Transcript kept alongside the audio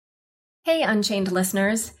Hey, Unchained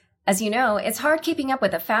listeners. As you know, it's hard keeping up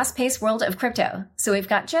with the fast-paced world of crypto, so we've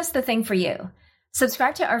got just the thing for you.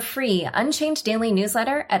 Subscribe to our free Unchained daily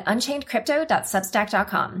newsletter at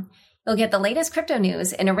unchainedcrypto.substack.com. You'll get the latest crypto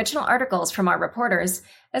news and original articles from our reporters,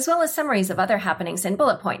 as well as summaries of other happenings and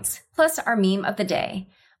bullet points, plus our meme of the day,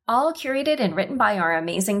 all curated and written by our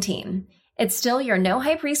amazing team. It's still your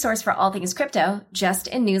no-hype resource for all things crypto, just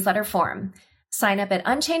in newsletter form. Sign up at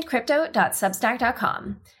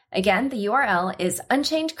unchainedcrypto.substack.com. Again, the URL is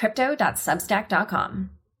unchainedcrypto.substack.com.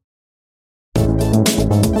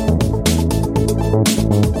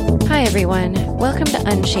 Hi, everyone. Welcome to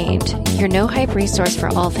Unchained, your no-hype resource for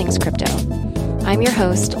all things crypto. I'm your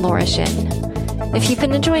host, Laura Shin. If you've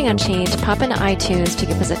been enjoying Unchained, pop into iTunes to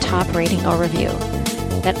give us a top rating or review.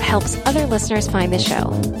 That helps other listeners find the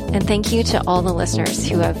show. And thank you to all the listeners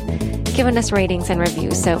who have given us ratings and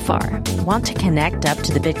reviews so far. Want to connect up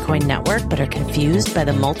to the Bitcoin network but are confused by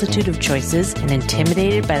the multitude of choices and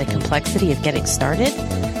intimidated by the complexity of getting started?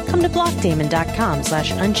 Come to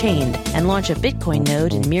blockdaemon.com/unchained and launch a Bitcoin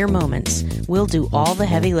node in mere moments. We'll do all the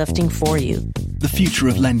heavy lifting for you. The future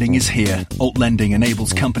of lending is here. Alt lending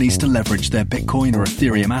enables companies to leverage their Bitcoin or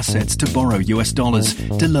Ethereum assets to borrow US dollars.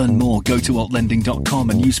 To learn more, go to altlending.com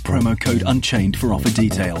and use promo code Unchained for offer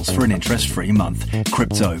details for an interest-free month.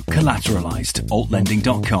 Crypto, collateralized,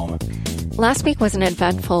 altlending.com. Last week was an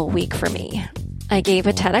eventful week for me. I gave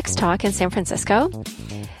a TEDx talk in San Francisco,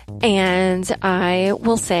 and I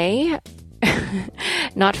will say,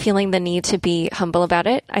 not feeling the need to be humble about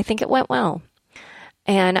it, I think it went well.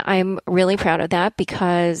 And I'm really proud of that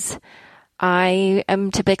because I am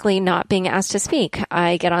typically not being asked to speak.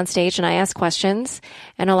 I get on stage and I ask questions,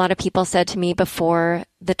 and a lot of people said to me before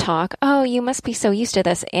the talk, "Oh, you must be so used to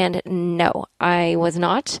this." And no, I was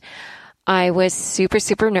not. I was super,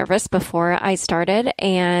 super nervous before I started,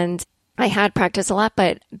 and I had practiced a lot,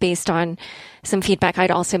 but based on some feedback,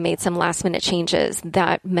 I'd also made some last minute changes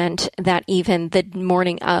that meant that even the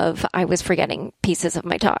morning of, I was forgetting pieces of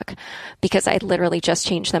my talk because I literally just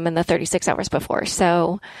changed them in the 36 hours before.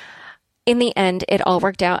 So in the end, it all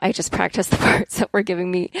worked out. I just practiced the parts that were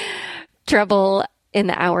giving me trouble in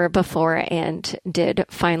the hour before and did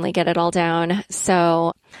finally get it all down.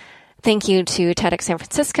 So thank you to TEDx San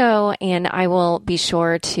Francisco, and I will be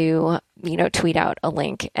sure to tweet out a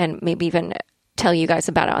link and maybe even tell you guys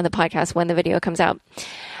about it on the podcast when the video comes out.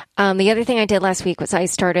 The other thing I did last week was I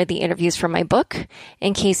started the interviews for my book.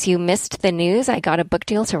 In case you missed the news, I got a book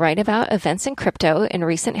deal to write about events in crypto in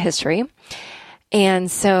recent history.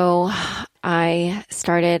 And so I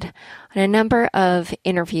started on a number of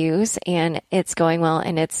interviews, and it's going well,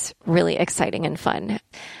 and it's really exciting and fun.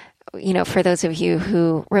 For those of you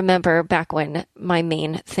who remember back when my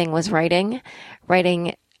main thing was writing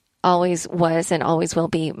always was and always will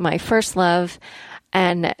be my first love.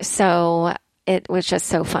 And so it was just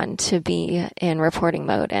so fun to be in reporting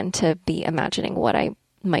mode and to be imagining what I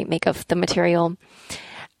might make of the material.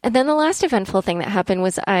 And then the last eventful thing that happened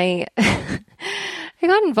was I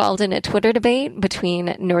got involved in a Twitter debate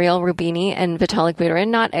between Nouriel Roubini and Vitalik Buterin,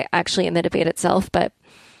 not actually in the debate itself, but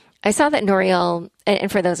I saw that Nouriel,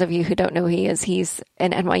 and for those of you who don't know who he is, he's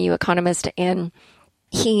an NYU economist, and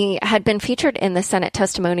he had been featured in the Senate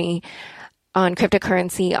testimony on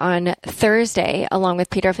cryptocurrency on Thursday, along with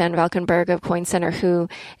Peter Van Valkenburg of Coin Center, who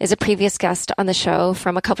is a previous guest on the show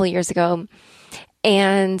from a couple of years ago.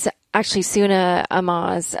 And actually, Suna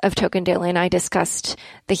Amaz of Token Daily and I discussed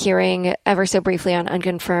the hearing ever so briefly on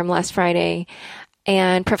Unconfirmed last Friday.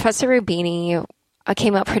 And Professor Roubini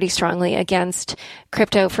came out pretty strongly against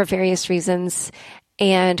crypto for various reasons.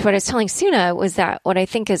 And what I was telling Suna was that what I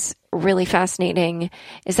think is really fascinating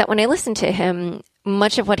is that when I listen to him,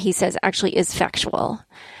 much of what he says actually is factual.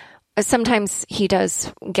 Sometimes he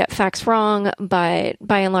does get facts wrong, but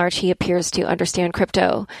by and large, he appears to understand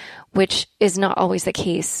crypto, which is not always the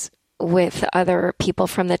case with other people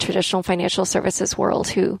from the traditional financial services world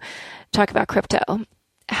who talk about crypto.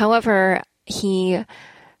 However, he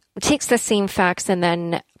takes the same facts and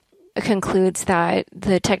then concludes that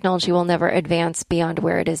the technology will never advance beyond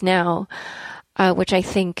where it is now, which I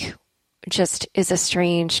think just is a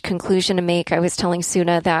strange conclusion to make. I was telling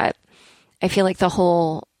Suna that I feel like the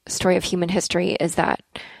whole story of human history is that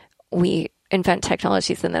we invent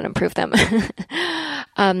technologies and then improve them.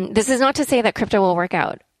 This is not to say that crypto will work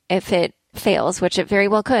out if it fails, which it very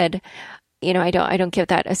well could. I don't give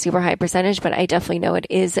that a super high percentage, but I definitely know it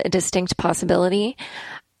is a distinct possibility.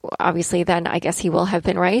 Obviously, then I guess he will have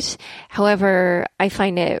been right. However, I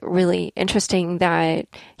find it really interesting that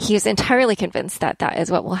he is entirely convinced that that is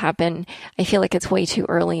what will happen. I feel like it's way too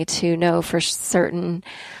early to know for certain.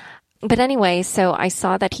 But anyway, so I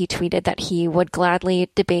saw that he tweeted that he would gladly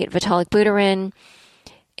debate Vitalik Buterin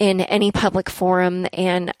in any public forum.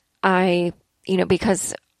 And I,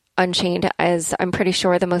 because Unchained is, I'm pretty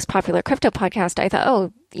sure, the most popular crypto podcast, I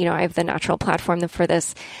thought, I have the natural platform for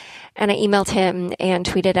this. And I emailed him and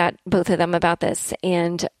tweeted at both of them about this.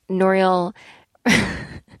 And Nouriel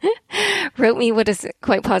wrote me what is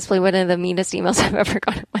quite possibly one of the meanest emails I've ever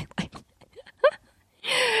gotten in my life.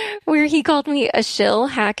 Where he called me a shill,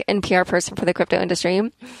 hack, and PR person for the crypto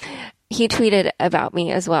industry. He tweeted about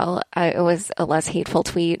me as well. It was a less hateful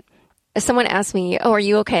tweet. Someone asked me, "Oh, are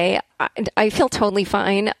you okay?" I feel totally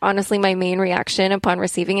fine. Honestly, my main reaction upon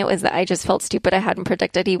receiving it was that I just felt stupid. I hadn't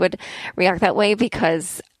predicted he would react that way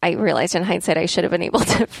because I realized in hindsight I should have been able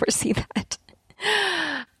to foresee that.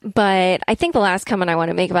 But I think the last comment I want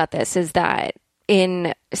to make about this is that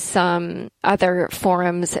in some other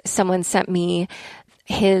forums, someone sent me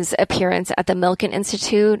his appearance at the Milken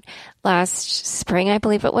Institute last spring, I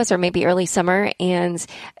believe it was, or maybe early summer. And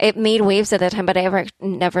it made waves at that time, but I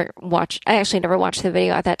never watched the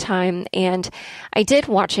video at that time. And I did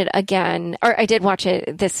watch it again, or I did watch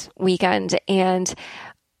it this weekend. And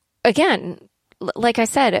again, like I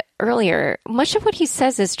said earlier, much of what he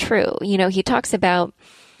says is true. He talks about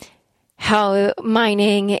how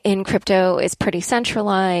mining in crypto is pretty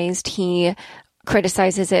centralized. He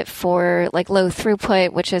criticizes it for low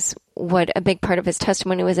throughput, which is what a big part of his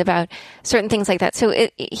testimony was about, certain things like that. So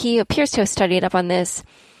he appears to have studied up on this.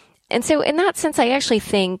 And so in that sense, I actually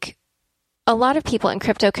think a lot of people in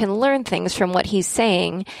crypto can learn things from what he's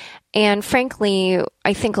saying. And frankly,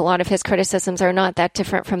 I think a lot of his criticisms are not that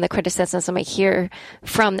different from the criticisms I hear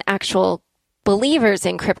from actual believers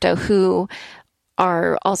in crypto who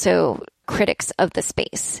are also critics of the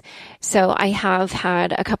space. So I have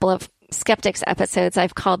had a couple of skeptics episodes,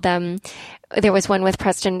 I've called them. There was one with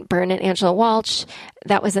Preston Byrne and Angela Walsh.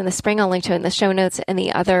 That was in the spring. I'll link to it in the show notes. And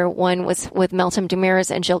the other one was with Meltem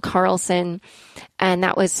Demirors and Jill Carlson. And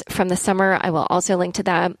that was from the summer. I will also link to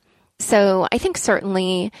that. So I think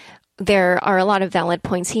certainly there are a lot of valid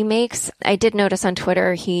points he makes. I did notice on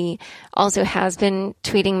Twitter, he also has been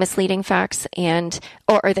tweeting misleading facts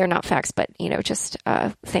or they're not facts, but, just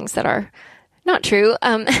things that are not true.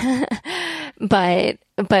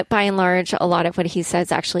 But by and large, a lot of what he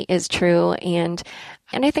says actually is true. And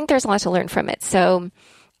I think there's a lot to learn from it. So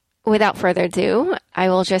without further ado, I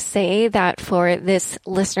will just say that for this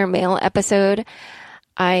listener mail episode,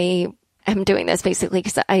 I am doing this basically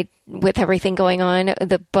because with everything going on,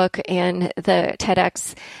 the book and the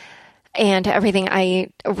TEDx and everything,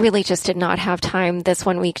 I really just did not have time this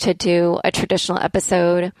 1 week to do a traditional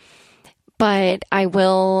episode. But I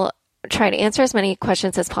will try to answer as many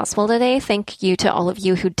questions as possible today. Thank you to all of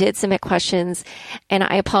you who did submit questions. And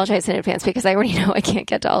I apologize in advance because I already know I can't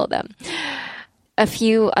get to all of them. A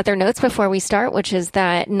few other notes before we start, which is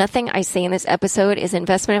that nothing I say in this episode is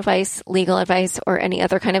investment advice, legal advice, or any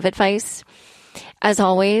other kind of advice. As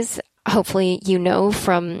always, hopefully you know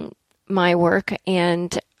from my work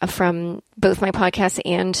and from both my podcasts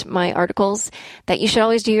and my articles that you should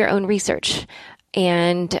always do your own research.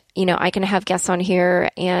 And, I can have guests on here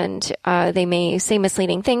and they may say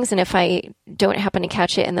misleading things. And if I don't happen to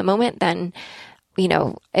catch it in the moment, then,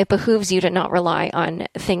 it behooves you to not rely on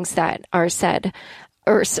things that are said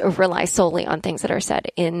or rely solely on things that are said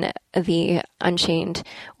in the Unchained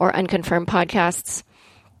or Unconfirmed podcasts.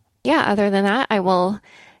 Yeah, other than that, I will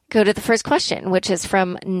go to the first question, which is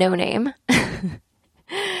from No Name.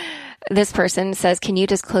 This person says, can you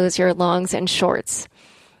disclose your longs and shorts?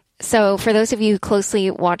 So for those of you who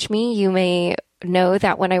closely watch me, you may know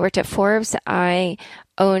that when I worked at Forbes, I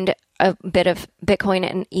owned a bit of Bitcoin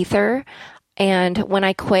and Ether. And when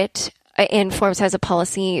I quit, and Forbes has a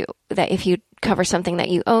policy that if you cover something that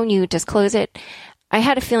you own, you disclose it. I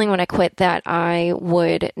had a feeling when I quit that I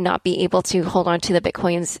would not be able to hold on to the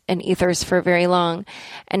Bitcoins and Ethers for very long.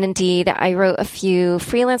 And indeed, I wrote a few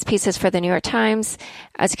freelance pieces for the New York Times.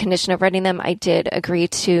 As a condition of writing them, I did agree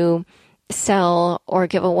to sell or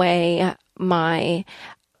give away the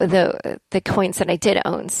coins that I did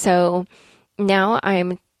own. So now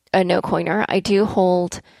I'm a no coiner. I do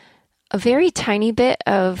hold a very tiny bit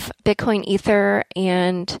of Bitcoin, Ether,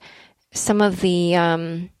 and some of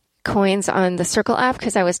the coins on the Circle app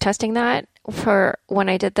because I was testing that for when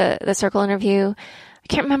I did the Circle interview. I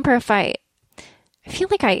can't remember if I feel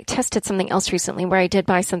like I tested something else recently where I did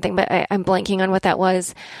buy something, but I'm blanking on what that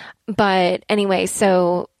was. But anyway,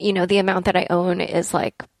 so, the amount that I own is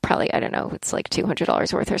probably, I don't know, it's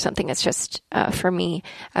 $200 worth or something. It's just for me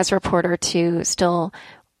as a reporter to still,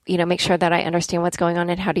 make sure that I understand what's going on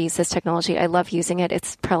and how to use this technology. I love using it.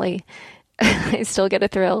 It's probably I still get a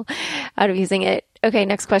thrill out of using it. Okay,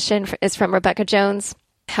 next question is from Rebecca Jones.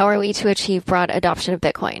 How are we to achieve broad adoption of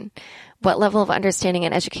Bitcoin? What level of understanding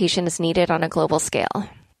and education is needed on a global scale?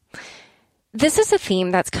 This is a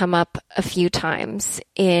theme that's come up a few times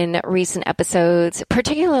in recent episodes,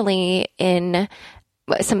 particularly in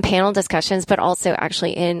some panel discussions, but also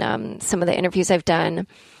actually in some of the interviews I've done.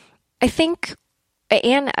 I think,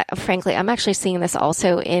 and frankly, I'm actually seeing this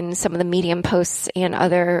also in some of the Medium posts and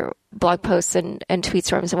other blog posts and tweet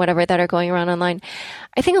storms and whatever that are going around online.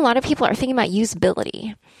 I think a lot of people are thinking about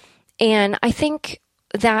usability. And I think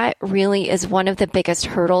that really is one of the biggest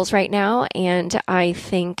hurdles right now. And I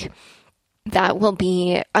think that will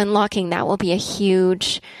be unlocking, that will be a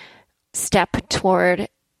huge step toward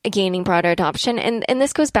gaining broader adoption. And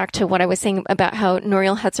this goes back to what I was saying about how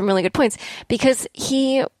Nouriel had some really good points, because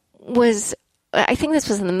he was, I think this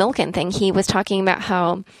was in the Milken thing, he was talking about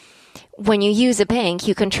how when you use a bank,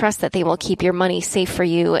 you can trust that they will keep your money safe for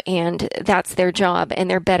you, and that's their job, and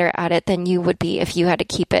they're better at it than you would be if you had to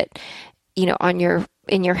keep it,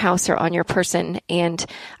 in your house or on your person. And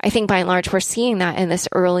I think by and large, we're seeing that in this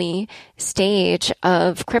early stage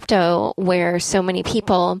of crypto where so many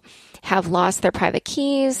people have lost their private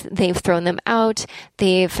keys. They've thrown them out.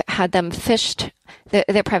 They've had them fished,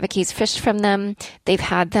 their private keys fished from them. They've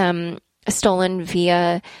had them stolen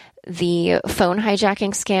via the phone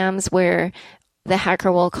hijacking scams where the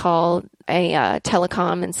hacker will call a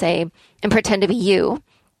telecom and pretend to be you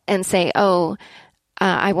and say,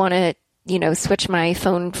 I want to, switch my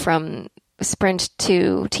phone from Sprint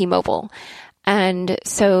to T-Mobile. And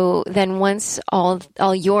so then once all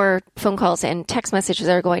your phone calls and text messages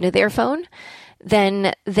are going to their phone,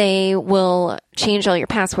 then they will change all your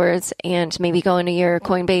passwords and maybe go into your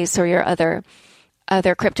Coinbase or your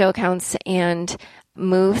other crypto accounts and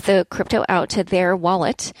move the crypto out to their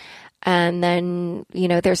wallet. And then,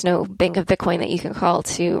 there's no Bank of Bitcoin that you can call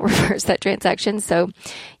to reverse that transaction. So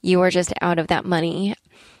you are just out of that money.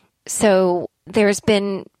 So there's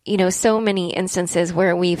been, so many instances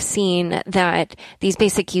where we've seen that these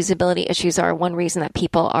basic usability issues are one reason that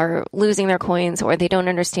people are losing their coins, or they don't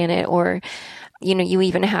understand it, or, you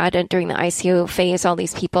even had during the ICO phase, all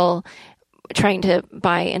these people trying to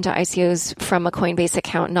buy into ICOs from a Coinbase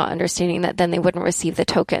account, not understanding that then they wouldn't receive the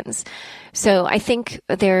tokens. So I think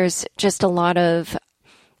there's just a lot of,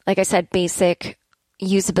 like I said, basic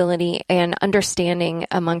usability and understanding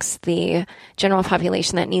amongst the general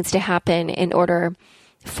population that needs to happen in order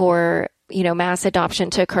for, mass adoption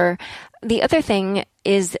to occur. The other thing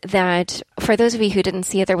is that for those of you who didn't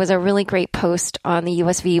see it, there was a really great post on the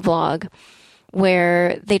USV blog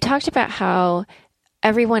where they talked about how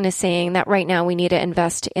everyone is saying that right now we need to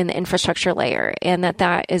invest in the infrastructure layer, and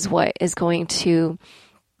that is what is going to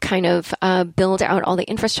kind of build out all the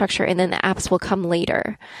infrastructure, and then the apps will come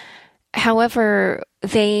later. However,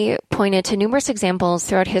 they pointed to numerous examples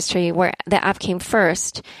throughout history where the app came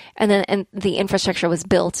first, and the infrastructure was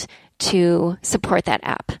built to support that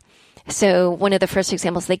app. So one of the first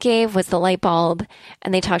examples they gave was the light bulb,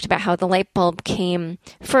 and they talked about how the light bulb came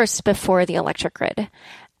first before the electric grid.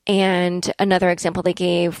 And another example they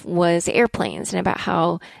gave was airplanes, and about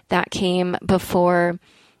how that came before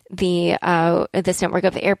this network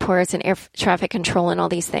of airports and air traffic control and all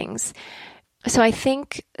these things. So I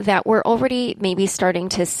think that we're already maybe starting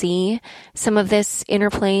to see some of this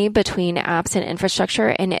interplay between apps and infrastructure.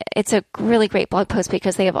 And it's a really great blog post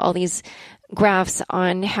because they have all these graphs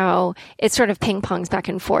on how it sort of ping pongs back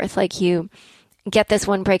and forth. Like you get this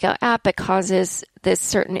one breakout app, it causes this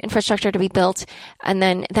certain infrastructure to be built, and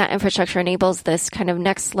then that infrastructure enables this kind of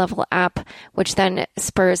next level app, which then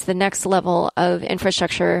spurs the next level of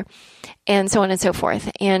infrastructure, and so on and so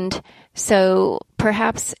forth. And so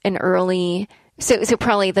perhaps so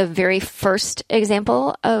probably the very first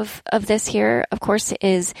example of this here, of course,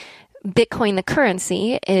 is Bitcoin the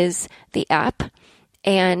currency is the app.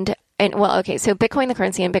 So Bitcoin the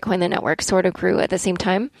currency and Bitcoin the network sort of grew at the same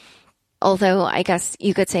time. Although I guess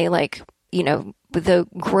you could say the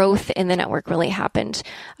growth in the network really happened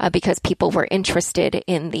because people were interested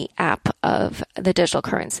in the app of the digital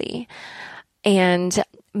currency. And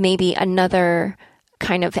maybe another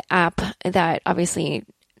kind of app that obviously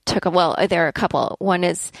there are a couple. One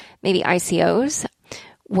is maybe ICOs,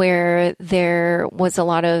 where there was a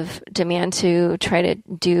lot of demand to try to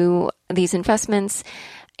do these investments.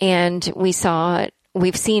 And we're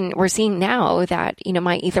seeing now that,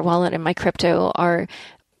 my Ether wallet and my crypto are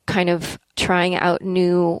kind of trying out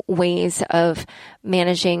new ways of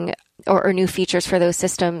managing or new features for those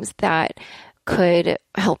systems that could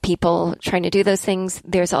help people trying to do those things.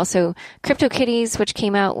 There's also CryptoKitties, which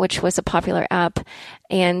came out, which was a popular app.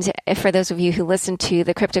 And for those of you who listened to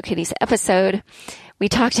the CryptoKitties episode, we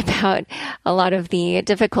talked about a lot of the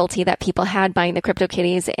difficulty that people had buying the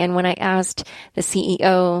CryptoKitties. And when I asked the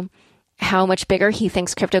CEO how much bigger he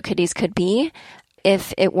thinks CryptoKitties could be,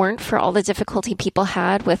 if it weren't for all the difficulty people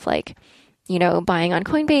had with buying on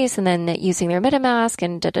Coinbase and then using their MetaMask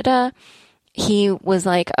and he was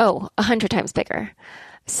like, 100 times bigger.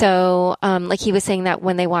 So, he was saying that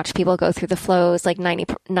when they watched people go through the flows,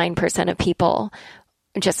 99% of people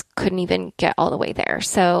just couldn't even get all the way there.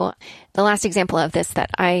 So the last example of this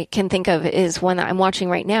that I can think of is one that I'm watching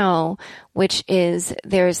right now, which is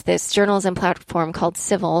there's this journalism platform called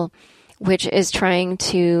Civil, which is trying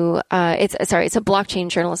to, it's a blockchain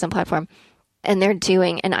journalism platform, and they're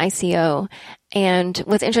doing an ICO. And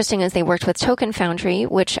what's interesting is they worked with Token Foundry,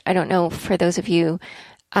 which I don't know for those of you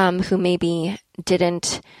who maybe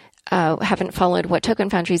haven't followed what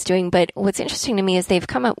Token Foundry is doing. But what's interesting to me is they've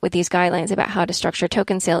come up with these guidelines about how to structure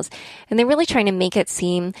token sales. And they're really trying to make it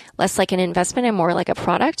seem less like an investment and more like a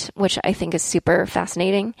product, which I think is super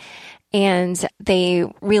fascinating. And they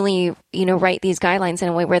really, write these guidelines in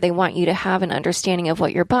a way where they want you to have an understanding of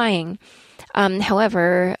what you're buying.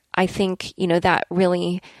 However, I think, that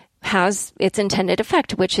really has its intended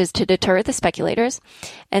effect, which is to deter the speculators.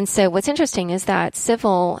 And so what's interesting is that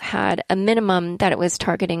Civil had a minimum that it was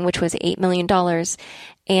targeting, which was $8 million.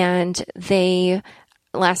 And they,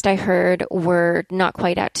 last I heard, were not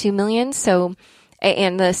quite at 2 million. So,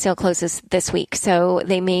 and the sale closes this week. So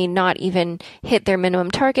they may not even hit their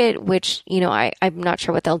minimum target, which, I'm not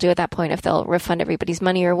sure what they'll do at that point, if they'll refund everybody's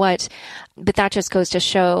money or what. But that just goes to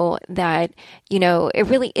show that, it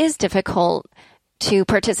really is difficult to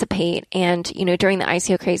participate. And, during the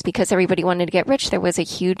ICO craze, because everybody wanted to get rich, there was a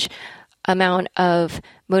huge amount of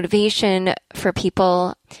motivation for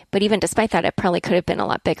people. But even despite that, it probably could have been a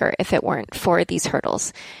lot bigger if it weren't for these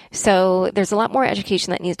hurdles. So there's a lot more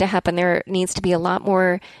education that needs to happen. There needs to be a lot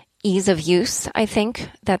more ease of use, I think.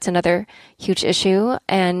 That's another huge issue.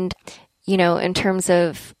 And, in terms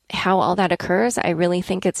of how all that occurs, I really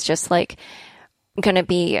think it's just going to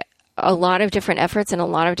be a lot of different efforts in a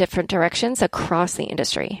lot of different directions across the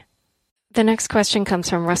industry. The next question comes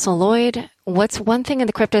from Russell Lloyd. What's one thing in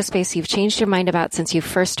the crypto space you've changed your mind about since you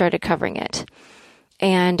first started covering it?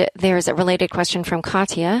 And there's a related question from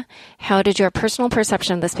Katya. How did your personal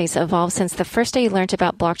perception of the space evolve since the first day you learned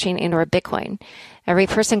about blockchain and/or Bitcoin? Every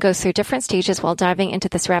person goes through different stages while diving into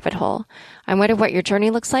this rabbit hole. I wonder what your journey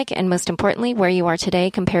looks like, and most importantly, where you are today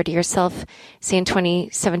compared to yourself, say, in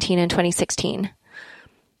 2017 and 2016.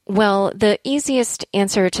 Well, the easiest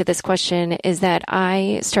answer to this question is that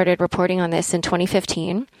I started reporting on this in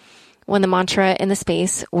 2015 when the mantra in the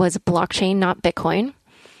space was blockchain, not Bitcoin.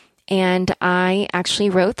 And I actually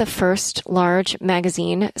wrote the first large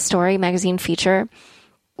magazine feature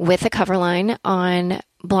with a cover line on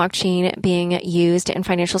blockchain being used in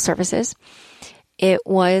financial services. It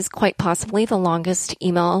was quite possibly the longest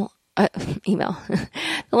the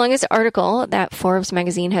longest article that Forbes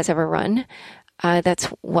magazine has ever run. That's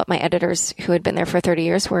what my editors who had been there for 30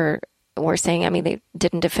 years were saying. I mean, they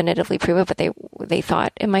didn't definitively prove it, but they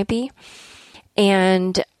thought it might be.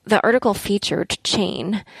 And the article featured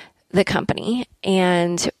Chain, the company,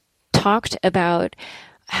 and talked about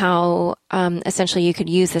how essentially you could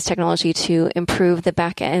use this technology to improve the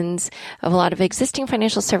back ends of a lot of existing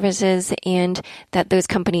financial services, and that those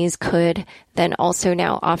companies could then also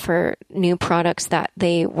now offer new products that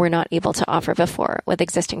they were not able to offer before with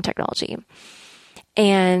existing technology.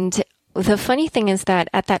 And the funny thing is that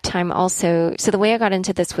at that time also, so the way I got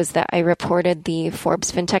into this was that I reported the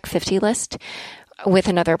Forbes FinTech 50 list with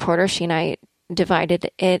another reporter. She and I divided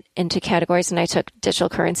it into categories, and I took digital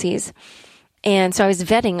currencies. And so I was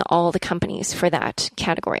vetting all the companies for that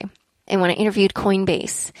category. And when I interviewed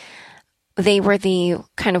Coinbase, they were the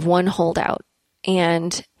kind of one holdout.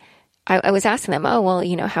 And I was asking them, how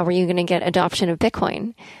are you going to get adoption of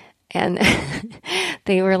Bitcoin? And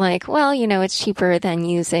they were like, it's cheaper than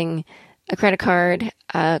using a credit card.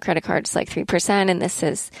 Credit card's like 3%, and this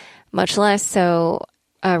is much less. So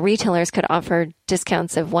retailers could offer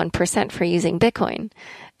discounts of 1% for using Bitcoin.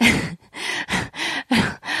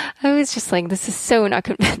 I was just like, this is so not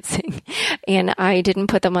convincing. And I didn't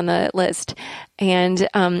put them on the list. And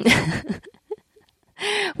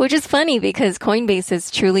which is funny because Coinbase is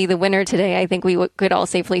truly the winner today. I think we could all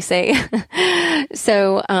safely say.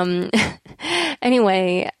 So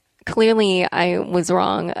anyway, clearly I was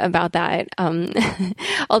wrong about that.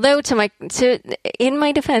 Although in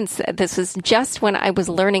my defense, this was just when I was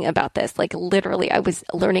learning about this. Like literally, I was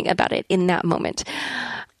learning about it in that moment.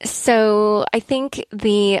 So I think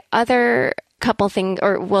the other couple things,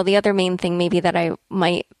 the other main thing maybe that I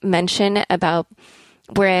might mention about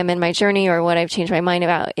where I am in my journey or what I've changed my mind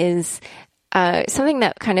about is something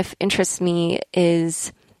that kind of interests me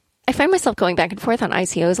is I find myself going back and forth on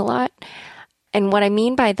ICOs a lot. And what I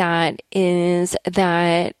mean by that is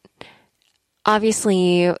that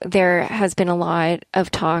obviously there has been a lot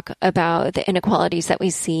of talk about the inequalities that we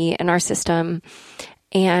see in our system.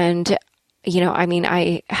 And,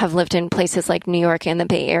 I have lived in places like New York and the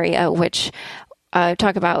Bay Area, which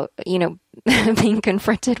talk about, being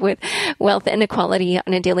confronted with wealth inequality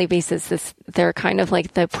on a daily basis. They're kind of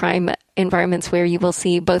like the prime environments where you will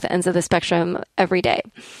see both ends of the spectrum every day.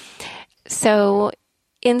 So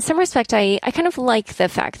in some respect, I kind of like the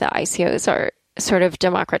fact that ICOs are sort of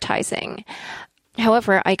democratizing.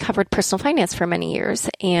 However, I covered personal finance for many years,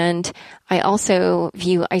 and I also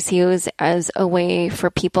view ICOs as a way for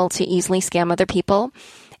people to easily scam other people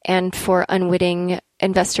and for unwitting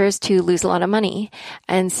investors to lose a lot of money.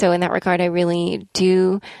 And so in that regard, I really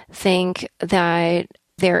do think that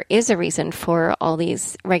there is a reason for all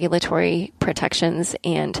these regulatory protections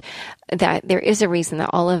and that there is a reason that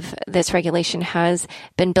all of this regulation has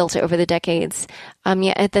been built over the decades.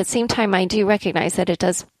 Yet at the same time, I do recognize that it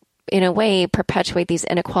does, in a way, perpetuate these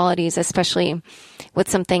inequalities, especially with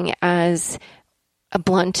something as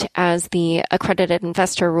blunt as the accredited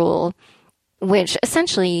investor rule, which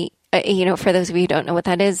essentially, for those of you who don't know what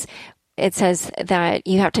that is, it says that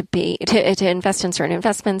you have to to invest in certain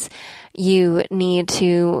investments, you need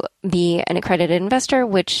to be an accredited investor,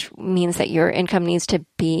 which means that your income needs to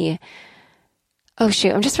be, I'm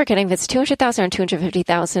just forgetting if it's $200,000 or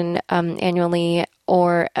 $250,000 annually,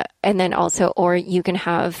 or you can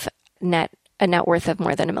have a net worth of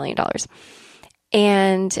more than $1 million.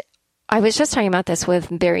 And I was just talking about this with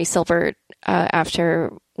Barry Silbert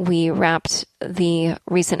after we wrapped the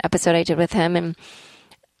recent episode I did with him, and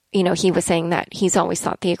he was saying that he's always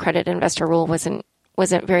thought the accredited investor rule wasn't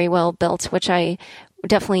very well built, which I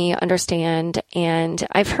definitely understand. And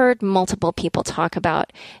I've heard multiple people talk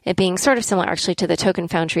about it being sort of similar actually to the Token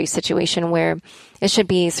Foundry situation, where it should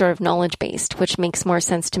be sort of knowledge-based, which makes more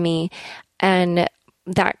sense to me. And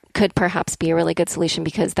that could perhaps be a really good solution,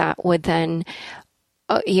 because that would then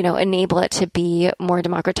enable it to be more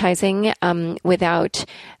democratizing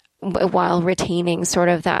while retaining sort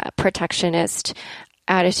of that protectionist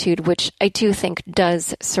attitude, which I do think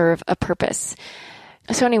does serve a purpose.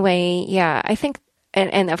 So anyway, yeah, I think,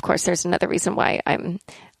 and of course, there's another reason why I'm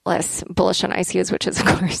less bullish on ICOs, which is, of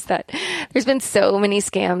course, that there's been so many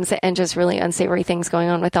scams and just really unsavory things going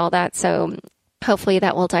on with all that. So hopefully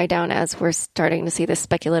that will die down as we're starting to see this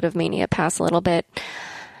speculative mania pass a little bit.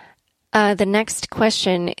 The next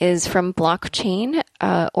question is from Blockchain,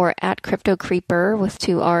 or at Crypto Creeper with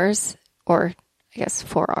 2 R's, or I guess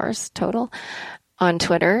 4 R's total, on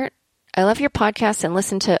Twitter. I love your podcast and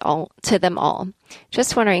listen to them all.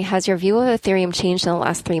 Just wondering, has your view of Ethereum changed in the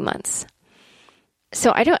last 3 months?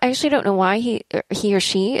 So I actually don't know why he or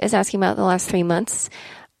she is asking about the last 3 months.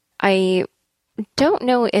 I don't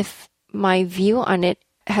know if my view on it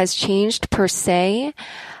has changed per se.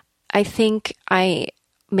 I think I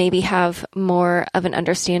maybe have more of an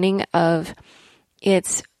understanding of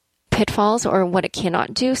its pitfalls or what it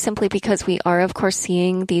cannot do, simply because we are, of course,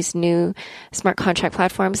 seeing these new smart contract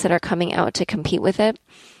platforms that are coming out to compete with it.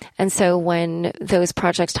 And so when those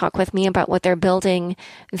projects talk with me about what they're building,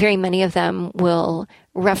 very many of them will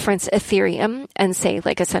reference Ethereum and say,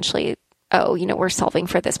 like, essentially, we're solving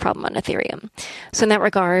for this problem on Ethereum. So in that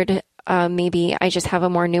regard, maybe I just have a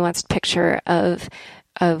more nuanced picture of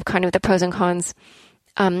kind of the pros and cons.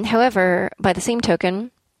 However, by the same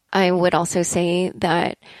token, I would also say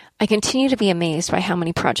that I continue to be amazed by how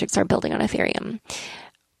many projects are building on Ethereum.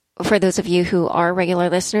 For those of you who are regular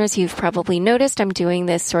listeners, you've probably noticed I'm doing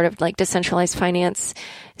this sort of like decentralized finance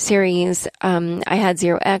series. I had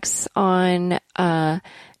 0x on,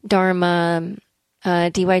 Dharma,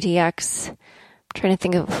 DYDX. I'm trying to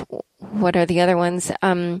think of what are the other ones.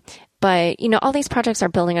 But, all these projects are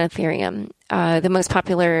building on Ethereum. The most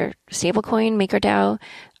popular stablecoin, MakerDAO,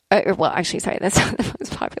 that's not the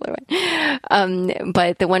most popular one.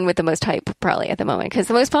 But the one with the most hype probably at the moment, because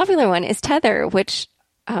the most popular one is Tether, which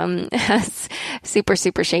has super,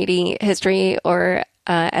 super shady history, or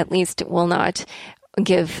at least will not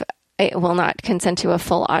consent to a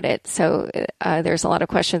full audit. So there's a lot of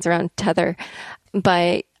questions around Tether.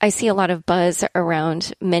 But I see a lot of buzz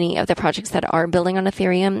around many of the projects that are building on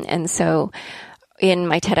Ethereum. And so in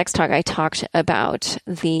my TEDx talk, I talked about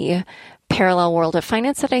the parallel world of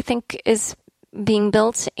finance that I think is being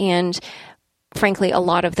built. And frankly, a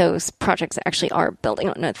lot of those projects actually are building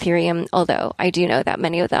on Ethereum, although I do know that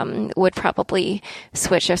many of them would probably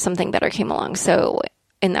switch if something better came along. So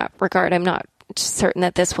in that regard, I'm not certain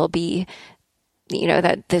that this will be,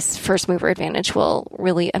 that this first mover advantage will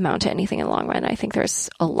really amount to anything in the long run. I think there's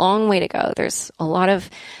a long way to go. There's a lot of,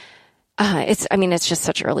 it's just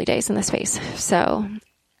such early days in the space. So,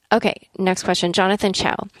 okay, next question. Jonathan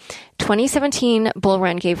Chow. 2017 bull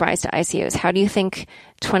run gave rise to ICOs. How do you think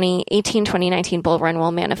 2018, 2019 bull run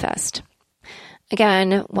will manifest?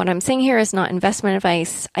 Again, what I'm saying here is not investment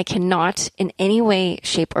advice. I cannot in any way,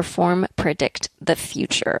 shape, or form predict the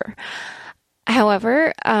future.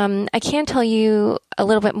 However, I can tell you a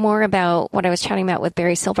little bit more about what I was chatting about with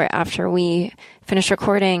Barry Silver after we finished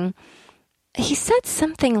recording. He said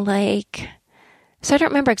something like, so I don't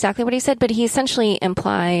remember exactly what he said, but he essentially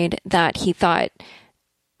implied that he thought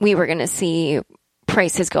we were going to see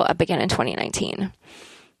prices go up again in 2019.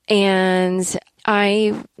 And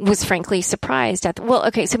I was frankly surprised at,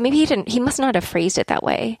 so maybe he must not have phrased it that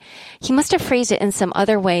way. He must have phrased it in some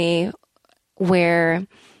other way where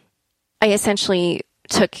I essentially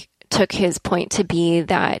took his point to be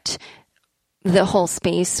that the whole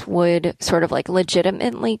space would sort of like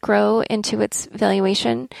legitimately grow into its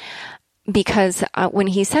valuation. Because when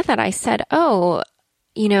he said that, I said, I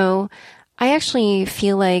actually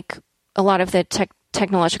feel like a lot of the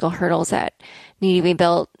technological hurdles that need to be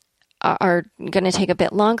built are going to take a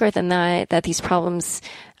bit longer than that these problems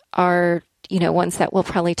are, ones that will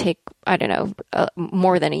probably take,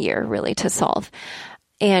 more than a year really to solve.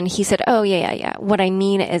 And he said, yeah. What I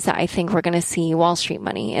mean is that I think we're going to see Wall Street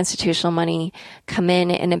money, institutional money come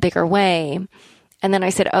in a bigger way. And then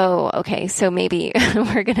I said, okay, so maybe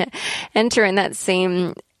we're going to enter in that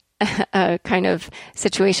same kind of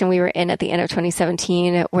situation we were in at the end of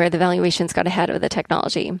 2017, where the valuations got ahead of the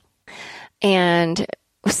technology. And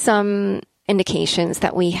some indications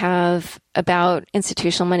that we have about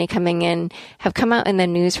institutional money coming in have come out in the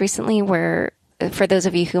news recently, where for those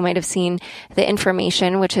of you who might have seen The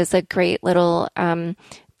Information, which is a great little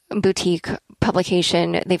boutique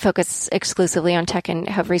publication, they focus exclusively on tech and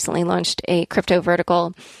have recently launched a crypto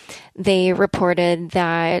vertical. They reported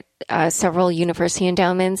that several university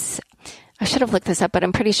endowments, I should have looked this up, but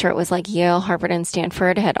I'm pretty sure it was like Yale, Harvard, and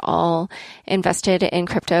Stanford had all invested in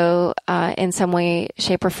crypto in some way,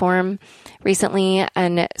 shape, or form recently.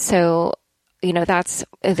 And so, that's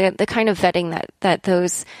the kind of vetting that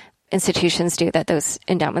those institutions do, that those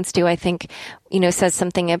endowments do, I think, says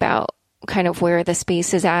something about kind of where the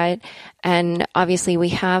space is at. And obviously we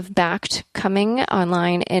have Bakkt coming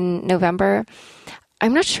online in November.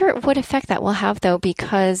 I'm not sure what effect that will have though,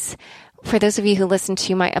 because for those of you who listened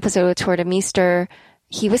to my episode with Tore Meester,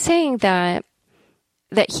 he was saying that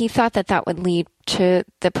he thought that would lead to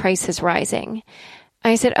the prices rising.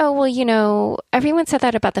 I said, everyone said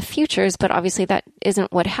that about the futures, but obviously that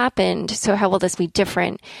isn't what happened. So how will this be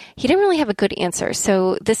different? He didn't really have a good answer.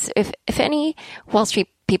 So this, if any Wall Street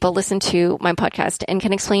people listen to my podcast and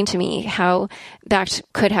can explain to me how Bakkt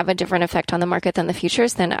could have a different effect on the market than the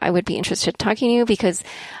futures, then I would be interested in talking to you, because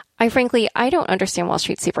I don't understand Wall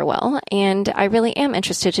Street super well. And I really am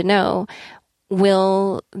interested to know,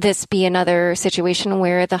 will this be another situation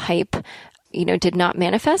where the hype did not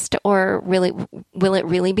manifest, or really, will it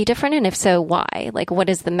really be different? And if so, why? Like, what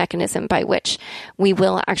is the mechanism by which we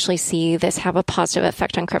will actually see this have a positive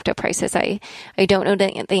effect on crypto prices? I don't know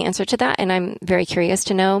the answer to that, and I'm very curious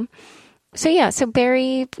to know. So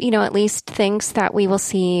Barry, at least thinks that we will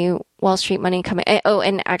see Wall Street money coming. Oh,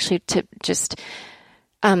 and actually to just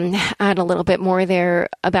add a little bit more there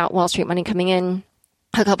about Wall Street money coming in,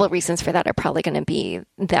 a couple of reasons for that are probably going to be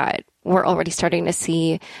that we're already starting to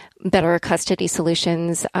see better custody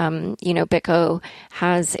solutions. BitGo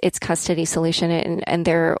has its custody solution, and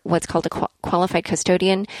they're what's called a qualified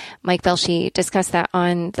custodian. Mike Belshi discussed that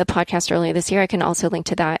on the podcast earlier this year. I can also link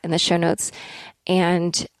to that in the show notes.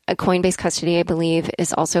 And a Coinbase Custody, I believe,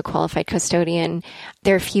 is also a qualified custodian.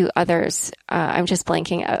 There are a few others. I'm just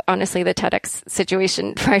blanking. Honestly, the TEDx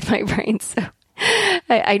situation fried my brain. So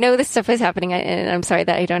I know this stuff is happening, and I'm sorry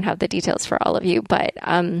that I don't have the details for all of you, but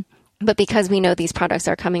because we know these products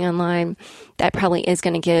are coming online, that probably is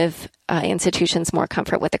going to give institutions more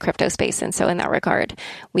comfort with the crypto space. And so in that regard,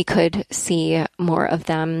 we could see more of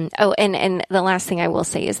them. Oh, and the last thing I will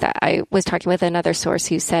say is that I was talking with another source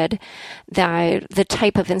who said that the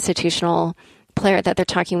type of institutional player that they're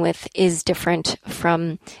talking with is different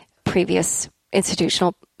from previous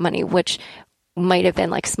institutional money, which might have been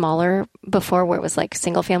like smaller before, where it was like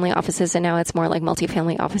single family offices, and now it's more like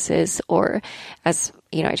multifamily offices, or, as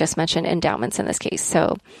I just mentioned, endowments in this case.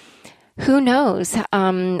 So who knows?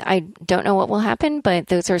 I don't know what will happen, but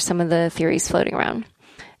those are some of the theories floating around.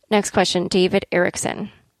 Next question, David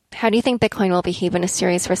Erickson. How do you think Bitcoin will behave in a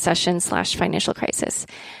serious recession/financial crisis?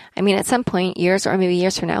 I mean, at some point, years or maybe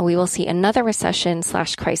years from now, we will see another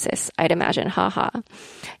recession/crisis, I'd imagine. Haha.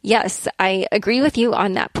 Yes, I agree with you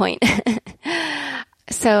on that point.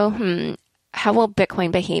 So, how will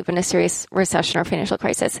Bitcoin behave in a serious recession or financial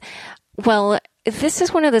crisis? Well, this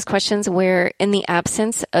is one of those questions where in the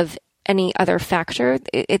absence of any other factor,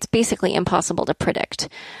 it's basically impossible to predict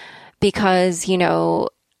because,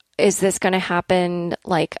 is this going to happen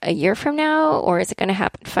like a year from now, or is it going to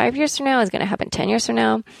happen 5 years from now? Is it going to happen 10 years from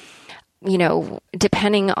now?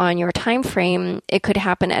 Depending on your time frame, it could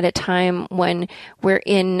happen at a time when we're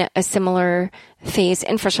in a similar phase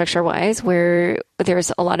infrastructure-wise, where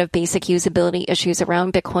there's a lot of basic usability issues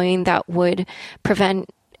around Bitcoin that would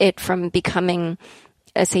prevent it from becoming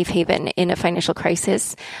a safe haven in a financial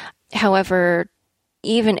crisis. However,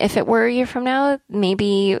 even if it were a year from now,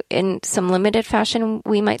 maybe in some limited fashion,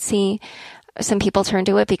 we might see some people turn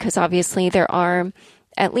to it because obviously there are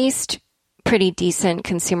at least pretty decent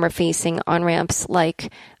consumer-facing on-ramps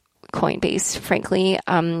like Coinbase, frankly.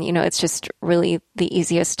 It's just really the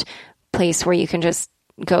easiest place where you can just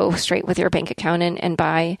go straight with your bank account and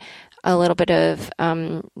buy a little bit of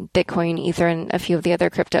Bitcoin, Ether, and a few of the other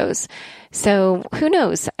cryptos. So who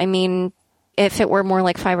knows? I mean, if it were more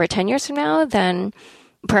like 5 or 10 years from now, then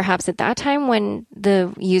perhaps at that time when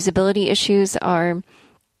the usability issues are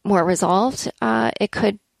more resolved, it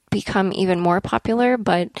could become even more popular.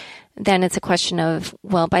 But then it's a question of,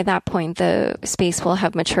 well, by that point, the space will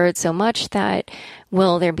have matured so much that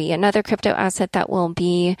will there be another crypto asset that will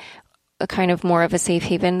be a kind of more of a safe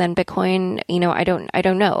haven than Bitcoin? I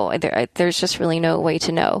don't know. There's just really no way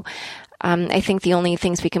to know. I think the only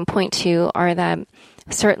things we can point to are that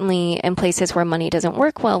certainly in places where money doesn't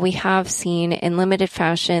work well, we have seen in limited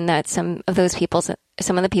fashion that some of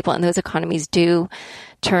the people in those economies do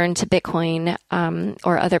turn to Bitcoin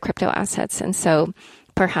or other crypto assets. And so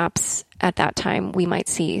perhaps at that time we might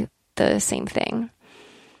see the same thing.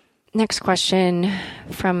 Next question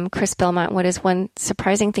from Chris Belmont. What is one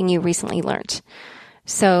surprising thing you recently learned?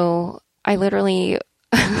 So I literally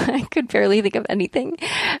I could barely think of anything.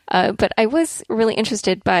 But I was really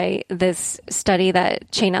interested by this study that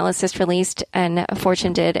Chainalysis released and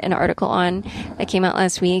Fortune did an article on that came out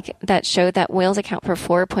last week that showed that whales account for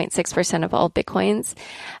 4.6% of all Bitcoins,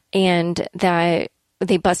 and that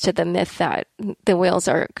they busted the myth that the whales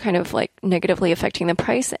are kind of like negatively affecting the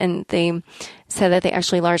price. And they said that they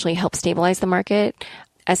actually largely help stabilize the market.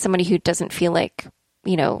 As somebody who doesn't feel like,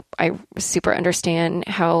 I super understand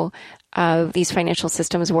how these financial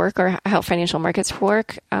systems work or how financial markets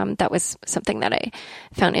work, that was something that I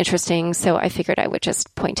found interesting. So I figured I would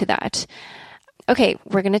just point to that. Okay,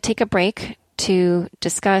 we're going to take a break to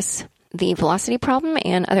discuss the velocity problem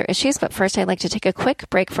and other issues. But first, I'd like to take a quick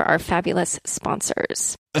break for our fabulous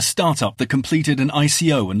sponsors. A startup that completed an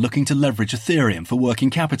ICO and looking to leverage Ethereum for working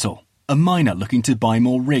capital. A miner looking to buy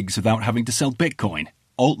more rigs without having to sell Bitcoin.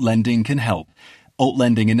 Alt Lending can help. Alt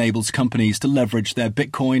Lending enables companies to leverage their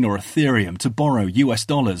Bitcoin or Ethereum to borrow US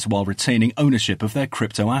dollars while retaining ownership of their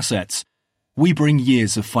crypto assets. We bring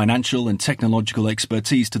years of financial and technological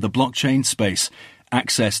expertise to the blockchain space.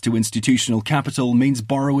 Access to institutional capital means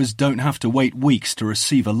borrowers don't have to wait weeks to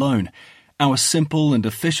receive a loan. Our simple and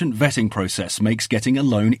efficient vetting process makes getting a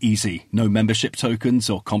loan easy. No membership tokens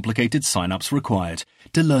or complicated sign-ups required.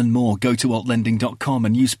 To learn more, go to altlending.com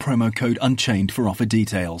and use promo code Unchained for offer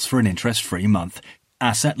details for an interest-free month.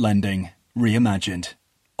 Asset lending, reimagined.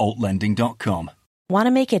 altlending.com. Want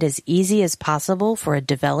to make it as easy as possible for a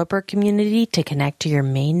developer community to connect to your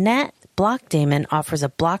mainnet? Blockdaemon offers a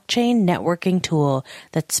blockchain networking tool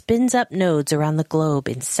that spins up nodes around the globe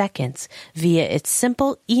in seconds via its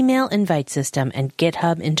simple email invite system and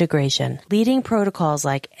GitHub integration. Leading protocols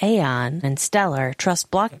like Aeon and Stellar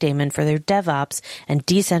trust Blockdaemon for their DevOps and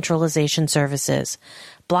decentralization services.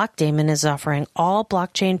 Blockdaemon is offering all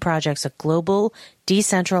blockchain projects a global,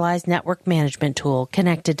 decentralized network management tool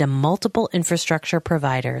connected to multiple infrastructure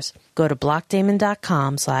providers. Go to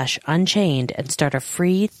blockdaemon.com/unchained and start a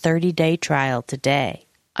free 30-day trial today.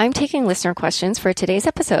 I'm taking listener questions for today's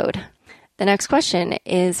episode. The next question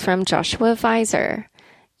is from Joshua Visor.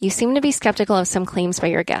 You seem to be skeptical of some claims by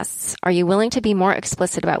your guests. Are you willing to be more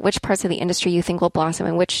explicit about which parts of the industry you think will blossom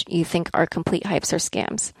and which you think are complete hypes or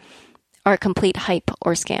scams? Are complete hype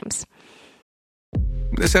or scams?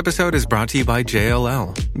 This episode is brought to you by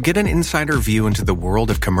JLL. Get an insider view into the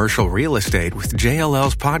world of commercial real estate with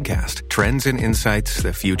JLL's podcast, Trends and Insights,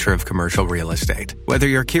 the Future of Commercial Real Estate. Whether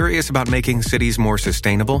you're curious about making cities more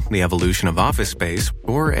sustainable, the evolution of office space,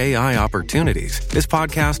 or AI opportunities, this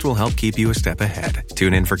podcast will help keep you a step ahead.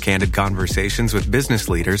 Tune in for candid conversations with business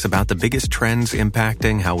leaders about the biggest trends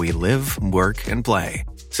impacting how we live, work, and play.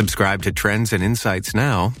 Subscribe to Trends and Insights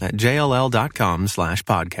now at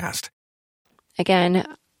jll.com/podcast. Again,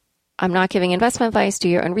 I'm not giving investment advice. Do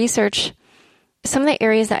your own research. Some of the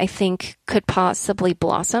areas that I think could possibly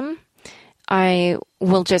blossom, I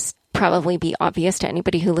will just probably be obvious to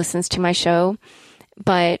anybody who listens to my show.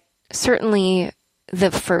 But certainly the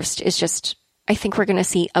first is just, I think we're going to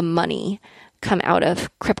see a money come out of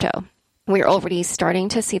crypto. We're already starting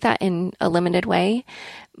to see that in a limited way.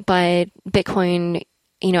 But Bitcoin,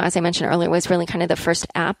 as I mentioned earlier, was really kind of the first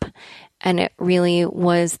app. And it really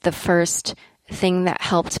was the first thing that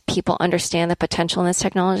helped people understand the potential in this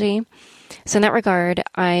technology. So in that regard,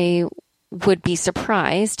 I would be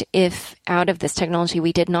surprised if out of this technology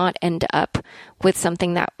we did not end up with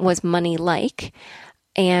something that was money-like.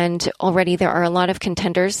 And already there are a lot of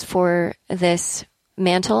contenders for this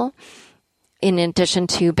mantle. In addition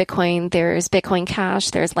to Bitcoin, there's Bitcoin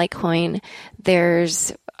Cash, there's Litecoin,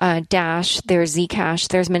 there's Dash, there's Zcash,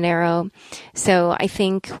 there's Monero. So I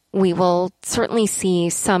think we will certainly see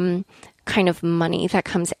some kind of money that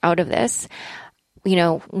comes out of this.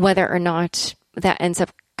 Whether or not that ends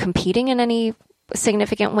up competing in any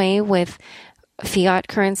significant way with fiat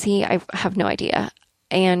currency, I have no idea.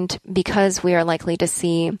 And because we are likely to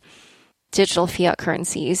see digital fiat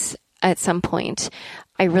currencies at some point,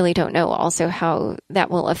 I really don't know also how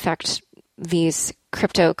that will affect these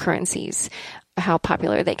cryptocurrencies, how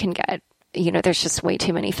popular they can get. There's just way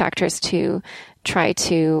too many factors to try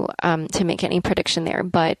to make any prediction there.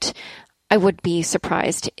 But I would be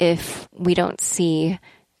surprised if we don't see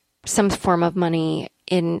some form of money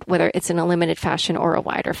in, whether it's in a limited fashion or a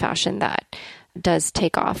wider fashion, that does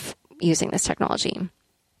take off using this technology.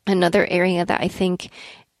 Another area that I think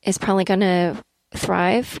is probably going to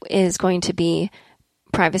thrive is going to be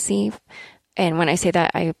privacy. And when I say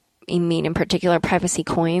that, I mean in particular privacy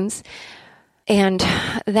coins. And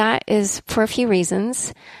that is for a few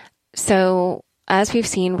reasons. So as we've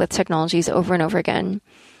seen with technologies over and over again,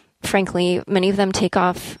 frankly, many of them take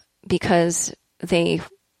off because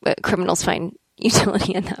criminals find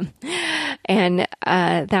utility in them. And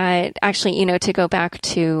that actually, to go back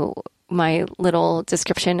to my little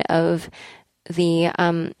description of the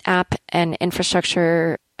app and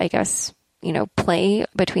infrastructure, I guess, play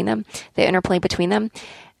between them, the interplay between them,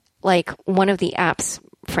 like one of the apps,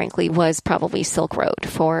 frankly, was probably Silk Road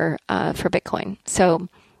for Bitcoin. So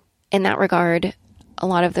in that regard, a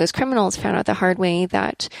lot of those criminals found out the hard way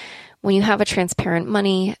that when you have a transparent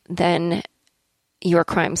money, then your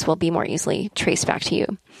crimes will be more easily traced back to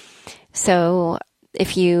you. So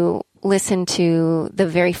if you listen to the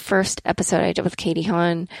very first episode I did with Katie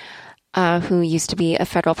Hahn, who used to be a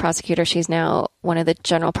federal prosecutor, she's now one of the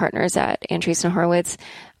general partners at Andreessen Horowitz,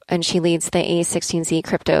 and she leads the A16Z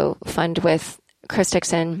crypto fund with Chris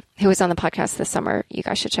Dixon, who was on the podcast this summer. You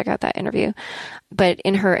guys should check out that interview. But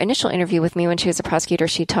in her initial interview with me when she was a prosecutor,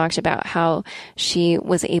 she talked about how she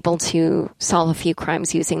was able to solve a few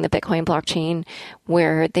crimes using the Bitcoin blockchain,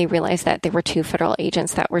 where they realized that there were 2 federal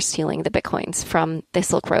agents that were stealing the Bitcoins from the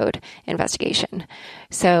Silk Road investigation.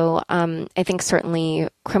 So I think certainly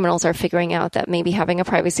criminals are figuring out that maybe having a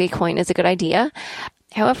privacy coin is a good idea.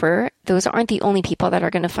 However, those aren't the only people that are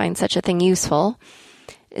going to find such a thing useful.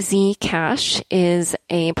 Zcash is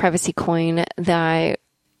a privacy coin that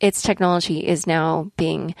its technology is now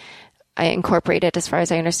being incorporated, as far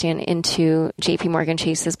as I understand, into JP Morgan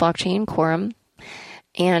Chase's blockchain, Quorum.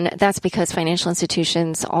 And that's because financial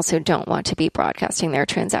institutions also don't want to be broadcasting their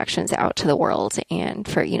transactions out to the world, and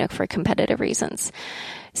for competitive reasons.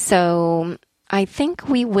 So I think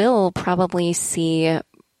we will probably see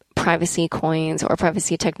privacy coins or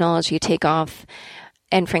privacy technology take off.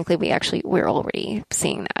 And frankly, we're already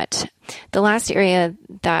seeing that. The last area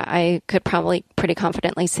that I could probably pretty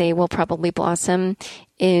confidently say will probably blossom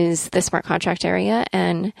is the smart contract area.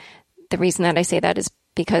 And the reason that I say that is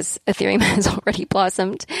because Ethereum has already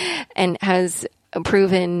blossomed and has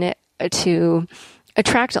proven to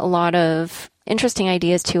attract a lot of interesting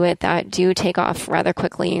ideas to it that do take off rather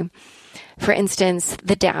quickly. For instance,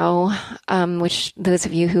 the DAO, which those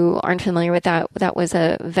of you who aren't familiar with that was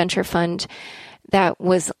a venture fund that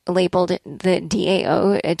was labeled the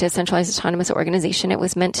DAO, a decentralized autonomous organization. It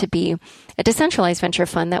was meant to be a decentralized venture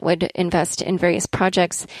fund that would invest in various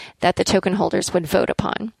projects that the token holders would vote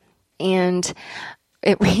upon. And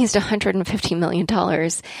it raised $150 million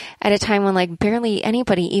at a time when like barely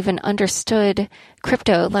anybody even understood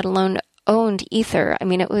crypto, let alone owned Ether. I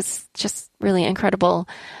mean, it was just really incredible.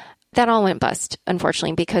 That all went bust,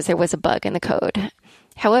 unfortunately, because there was a bug in the code.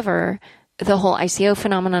 However, the whole ICO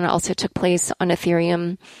phenomenon also took place on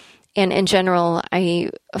Ethereum. And in general, I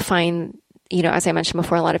find, as I mentioned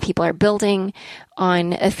before, a lot of people are building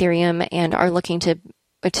on Ethereum and are looking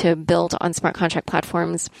to build on smart contract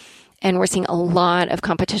platforms. And we're seeing a lot of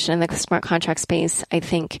competition in the smart contract space, I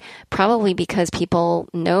think, probably because people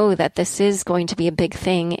know that this is going to be a big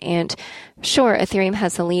thing. And sure, Ethereum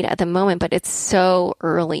has the lead at the moment, but it's so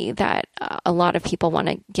early that a lot of people want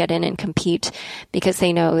to get in and compete because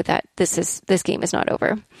they know that this game is not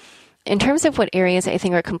over. In terms of what areas I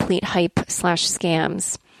think are complete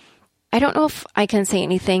hype/scams, I don't know if I can say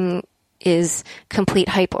anything is complete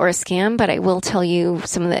hype or a scam, but I will tell you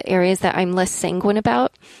some of the areas that I'm less sanguine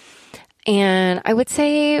about. And I would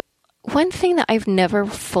say one thing that I've never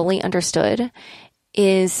fully understood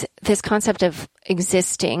is this concept of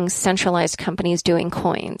existing centralized companies doing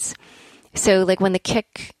coins. So like when the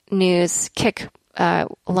Kik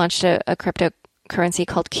launched a cryptocurrency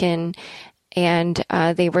called Kin, and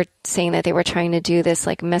they were saying that they were trying to do this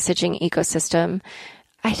like messaging ecosystem.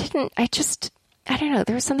 I don't know.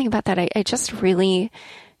 There was something about that. I just really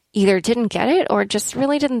either didn't get it or just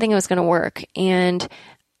really didn't think it was going to work. And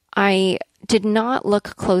I did not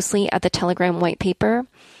look closely at the Telegram white paper,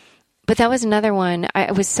 but that was another one.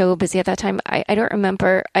 I was so busy at that time. I don't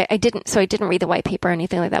remember. I didn't read the white paper or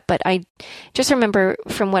anything like that, but I just remember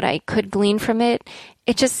from what I could glean from it,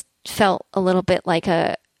 it just felt a little bit like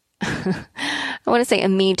I want to say a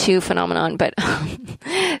Me Too phenomenon, but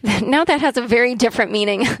now that has a very different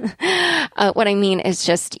meaning. What I mean is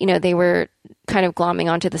just, they were kind of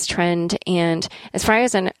glomming onto this trend. And as far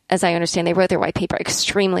as I understand, they wrote their white paper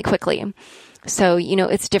extremely quickly. So,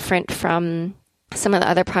 it's different from some of the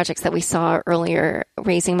other projects that we saw earlier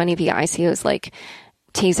raising money via ICOs, like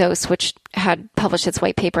Tezos, which had published its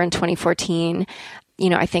white paper in 2014.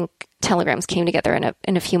 I think Telegrams came together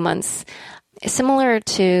in a few months. Similar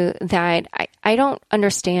to that, I don't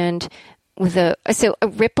understand so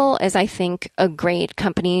Ripple is, I think, a great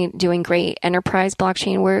company doing great enterprise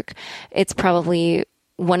blockchain work. It's probably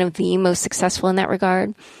one of the most successful in that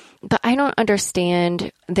regard. But I don't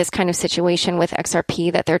understand this kind of situation with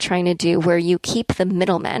XRP that they're trying to do where you keep the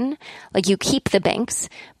middlemen, like you keep the banks,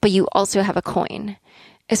 but you also have a coin.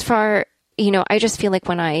 I just feel like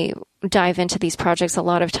when I dive into these projects, a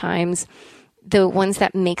lot of times, the ones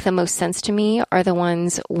that make the most sense to me are the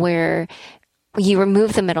ones where you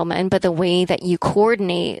remove the middlemen, but the way that you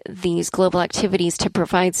coordinate these global activities to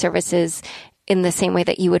provide services in the same way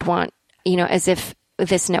that you would want, as if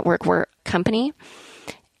this network were a company,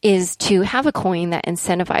 is to have a coin that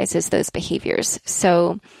incentivizes those behaviors.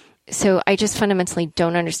 So I just fundamentally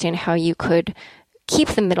don't understand how you could keep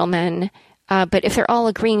the middlemen, but if they're all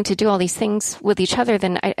agreeing to do all these things with each other,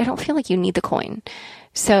 then I don't feel like you need the coin.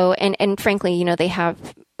 So, and frankly, they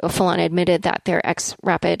have full on admitted that their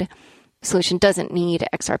XRapid solution doesn't need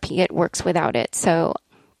XRP. It works without it. So,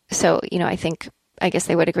 I guess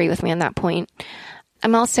they would agree with me on that point.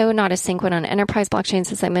 I'm also not as sanguine on enterprise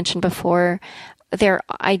blockchains, as I mentioned before.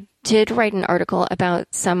 I did write an article about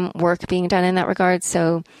some work being done in that regard.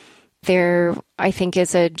 So there, I think,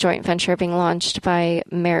 is a joint venture being launched by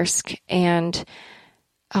Maersk and,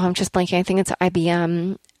 I'm just blanking, I think it's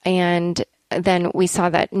IBM. And then we saw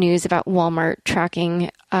that news about Walmart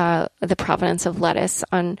tracking the provenance of lettuce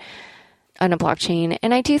on a blockchain.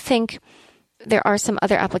 And I do think there are some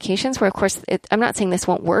other applications where, of course, I'm not saying this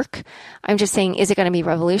won't work. I'm just saying, is it going to be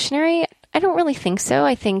revolutionary? I don't really think so.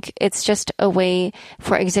 I think it's just a way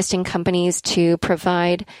for existing companies to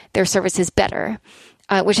provide their services better,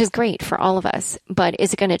 which is great for all of us. But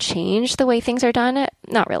is it going to change the way things are done?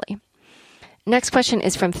 Not really. Next question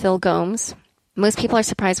is from Phil Gomes. Most people are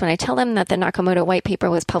surprised when I tell them that the Nakamoto white paper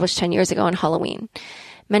was published 10 years ago on Halloween.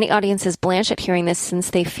 Many audiences blanch at hearing this since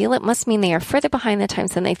they feel it must mean they are further behind the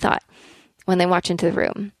times than they thought when they walked into the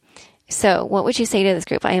room. So what would you say to this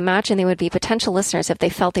group? I imagine they would be potential listeners if they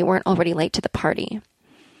felt they weren't already late to the party.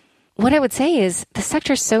 What I would say is the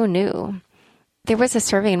sector's so new. There was a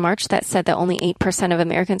survey in March that said that only 8% of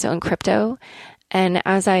Americans own crypto. And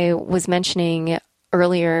as I was mentioning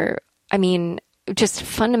earlier, just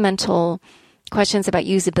fundamental questions about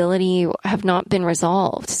usability have not been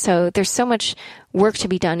resolved. So there's so much work to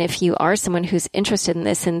be done if you are someone who's interested in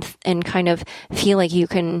this and kind of feel like you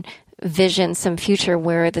can vision some future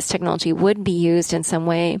where this technology would be used in some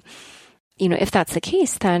way. If that's the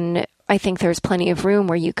case, then I think there's plenty of room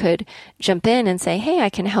where you could jump in and say, hey, I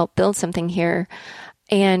can help build something here.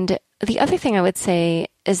 And the other thing I would say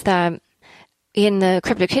is that in the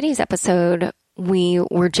CryptoKitties episode, we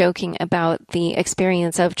were joking about the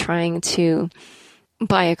experience of trying to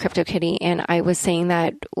buy a CryptoKitty. And I was saying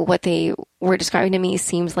that what they were describing to me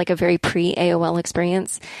seems like a very pre-AOL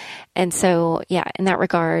experience. And so, yeah, in that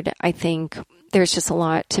regard, I think there's just a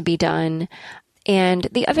lot to be done. And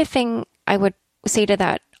the other thing I would say to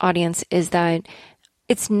that audience is that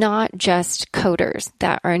it's not just coders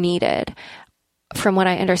that are needed. From what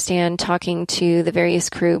I understand, talking to the various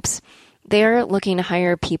groups, they're looking to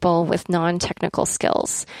hire people with non-technical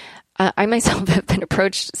skills. I myself have been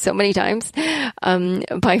approached so many times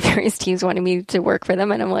by various teams wanting me to work for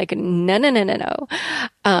them, and I'm like, no.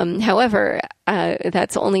 However,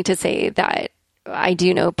 that's only to say that I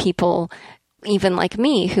do know people, even like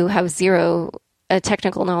me, who have zero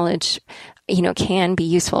technical knowledge, can be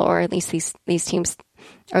useful, or at least these teams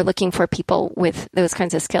are looking for people with those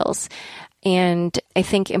kinds of skills. And I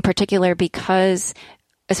think in particular, because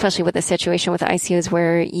especially with the situation with ICOs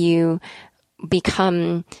where you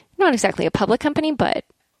become not exactly a public company, but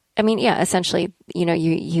I mean, yeah, essentially,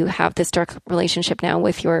 you have this direct relationship now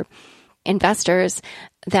with your investors,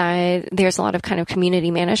 that there's a lot of kind of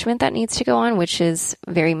community management that needs to go on, which is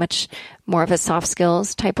very much more of a soft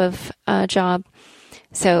skills type of job.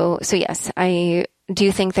 So yes, I do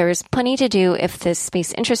think there's plenty to do if this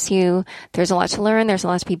space interests you. There's a lot to learn. There's a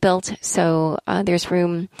lot to be built. So there's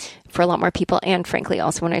room for a lot more people. And frankly,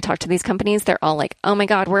 also when I talk to these companies, they're all like, oh my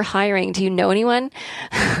God, we're hiring. Do you know anyone?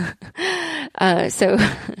 So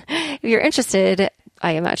if you're interested,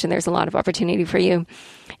 I imagine there's a lot of opportunity for you.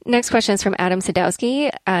 Next question is from Adam Sadowski.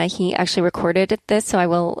 He actually recorded this, so I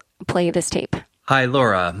will play this tape. Hi,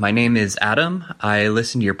 Laura. My name is Adam. I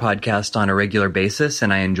listen to your podcast on a regular basis,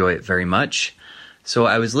 and I enjoy it very much. So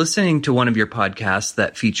I was listening to one of your podcasts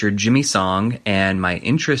that featured Jimmy Song, and my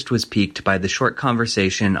interest was piqued by the short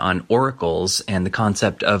conversation on oracles and the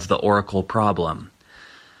concept of the oracle problem.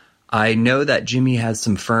 I know that Jimmy has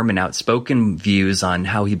some firm and outspoken views on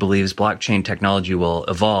how he believes blockchain technology will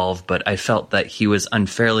evolve, but I felt that he was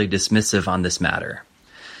unfairly dismissive on this matter.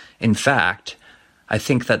 In fact, I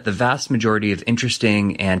think that the vast majority of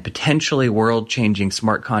interesting and potentially world-changing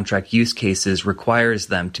smart contract use cases requires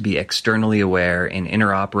them to be externally aware and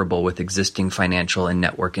interoperable with existing financial and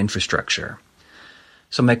network infrastructure.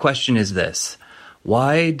 So my question is this: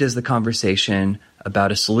 why does the conversation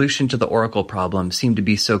about a solution to the oracle problem seem to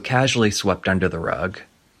be so casually swept under the rug?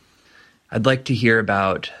 I'd like to hear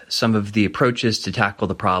about some of the approaches to tackle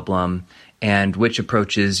the problem and which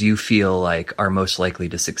approaches you feel like are most likely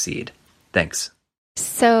to succeed. Thanks.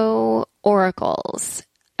 So, oracles.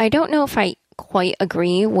 I don't know if I quite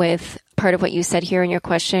agree with part of what you said here in your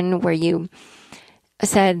question, where you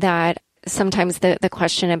said that sometimes the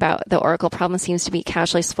question about the oracle problem seems to be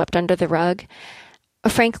casually swept under the rug.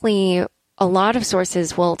 Frankly, a lot of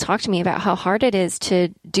sources will talk to me about how hard it is to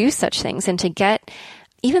do such things and to get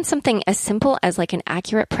even something as simple as like an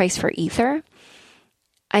accurate price for Ether.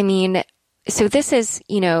 I mean, so this is,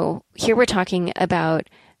 here we're talking about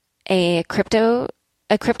a crypto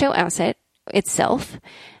asset itself.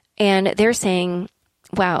 And they're saying,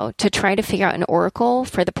 wow, to try to figure out an oracle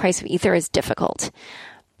for the price of Ether is difficult.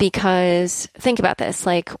 Because think about this,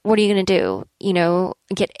 like, what are you going to do?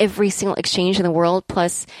 Get every single exchange in the world,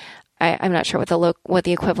 plus I'm not sure what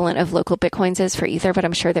the equivalent of local Bitcoins is for Ether, but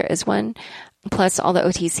I'm sure there is one, plus all the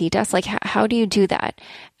OTC desks. Like, how do you do that?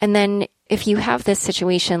 And then if you have this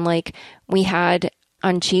situation like we had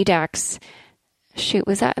on GDAX,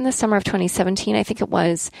 was that in the summer of 2017? I think it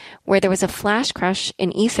was, where there was a flash crash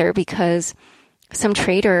in Ether because some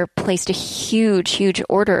trader placed a huge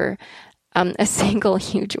order, a single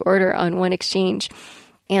huge order on one exchange,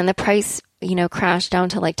 and the price, crashed down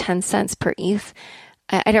to like 10 cents per ETH.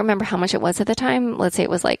 I don't remember how much it was at the time. Let's say it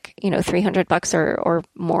was like, $300 or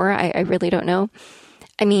more. I really don't know.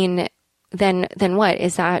 I mean, then what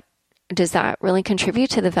is that? Does that really contribute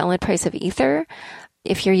to the valid price of Ether?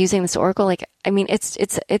 If you're using this oracle,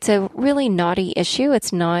 it's a really naughty issue.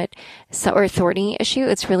 It's not or thorny issue.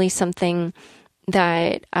 It's really something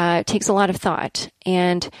that takes a lot of thought.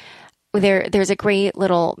 And there's a great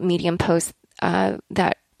little Medium post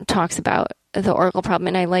that talks about the oracle problem.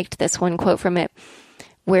 And I liked this one quote from it,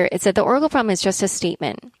 where it said, the oracle problem is just a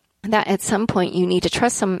statement that at some point you need to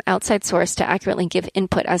trust some outside source to accurately give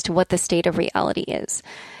input as to what the state of reality is.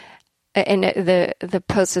 And the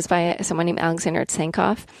post was by someone named Alexander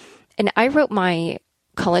Tsankov. And I wrote my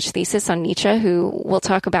college thesis on Nietzsche, who will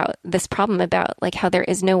talk about this problem about like how there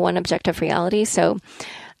is no one objective reality. So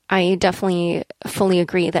I definitely fully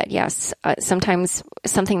agree that yes, sometimes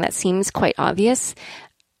something that seems quite obvious,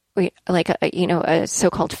 like a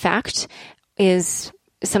so-called fact, is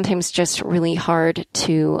sometimes just really hard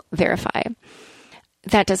to verify.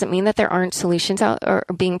 That doesn't mean that there aren't solutions out or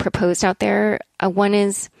being proposed out there. One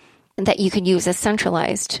is that you could use a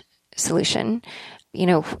centralized solution,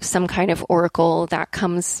 some kind of oracle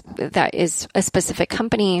that is a specific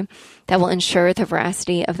company that will ensure the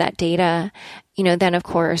veracity of that data. Then of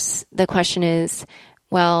course the question is,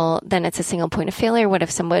 well, then it's a single point of failure. What if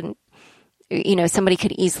somebody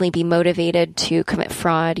could easily be motivated to commit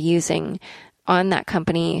fraud using on that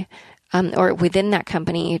company, or within that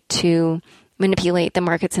company to manipulate the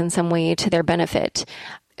markets in some way to their benefit?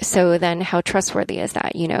 So then how trustworthy is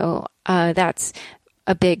that? That's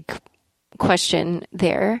a big question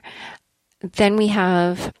there. Then we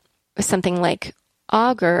have something like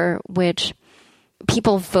Augur, which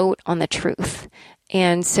people vote on the truth.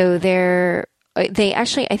 And so they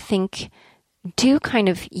actually, I think, do kind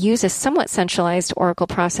of use a somewhat centralized oracle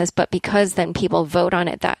process, but because then people vote on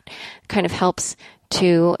it, that kind of helps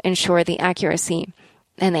to ensure the accuracy.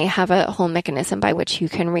 And they have a whole mechanism by which you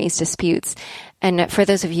can raise disputes. And for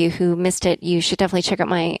those of you who missed it, you should definitely check out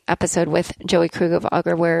my episode with Joey Krug of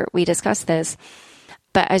Augur, where we discuss this.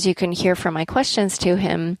 But as you can hear from my questions to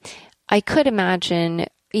him, I could imagine,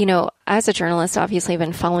 as a journalist, obviously I've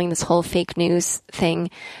been following this whole fake news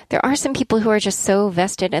thing. There are some people who are just so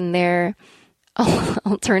vested in their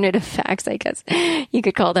alternative facts, I guess you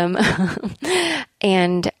could call them.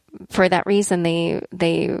 And for that reason,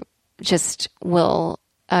 they just will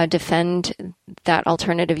defend that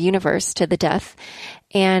alternative universe to the death.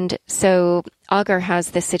 And so Augur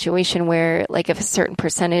has this situation where, like, if a certain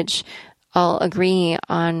percentage all agree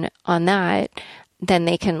on that, then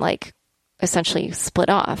they can, like, essentially split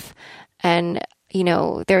off. And,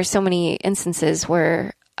 there are so many instances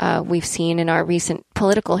where we've seen in our recent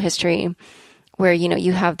political history where,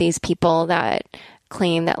 you have these people that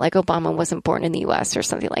claim that, like, Obama wasn't born in the US or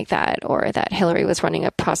something like that, or that Hillary was running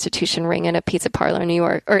a prostitution ring in a pizza parlor in New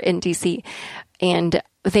York or in DC. And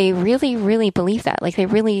they really, really believe that. Like,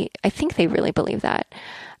 I think they really believe that.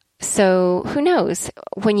 So who knows?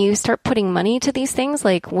 When you start putting money to these things,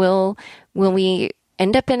 like, will we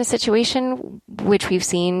end up in a situation which we've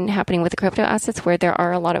seen happening with the crypto assets where there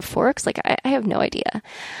are a lot of forks? Like, I have no idea.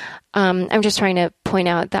 I'm just trying to point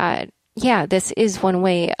out that, yeah, this is one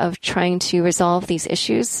way of trying to resolve these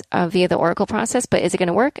issues via the oracle process, but is it going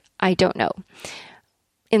to work? I don't know.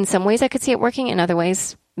 In some ways I could see it working, in other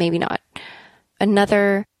ways, maybe not.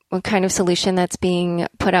 Another kind of solution that's being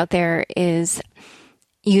put out there is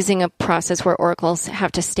using a process where oracles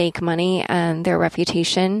have to stake money and their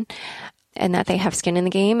reputation, and that they have skin in the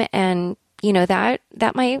game. And,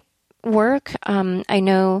 that might work. I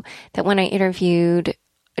know that when I interviewed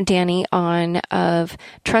Danny on of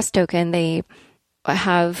Trust Token, they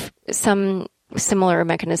have some similar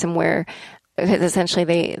mechanism where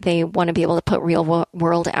essentially they want to be able to put real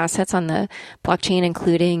world assets on the blockchain,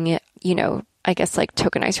 including, I guess, like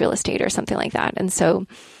tokenized real estate or something like that. And so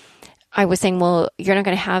I was saying, well, you're not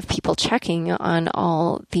going to have people checking on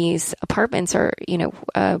all these apartments or,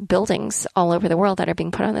 buildings all over the world that are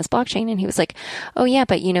being put on this blockchain. And he was like, oh yeah,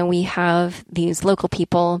 but we have these local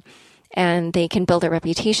people and they can build their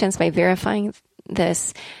reputations by verifying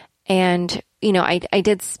this. And, I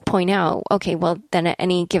did point out, okay, well, then at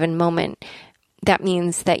any given moment, that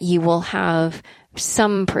means that you will have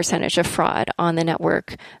some percentage of fraud on the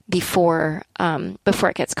network before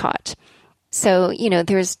it gets caught. So,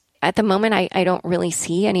 at the moment, I don't really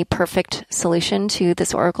see any perfect solution to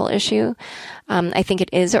this oracle issue. I think it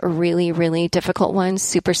is a really, really difficult one,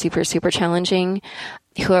 super, super, super challenging.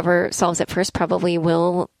 Whoever solves it first probably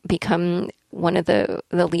will become one of the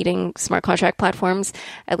leading smart contract platforms,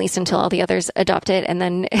 at least until all the others adopt it, and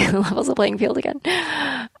then it levels the playing field again.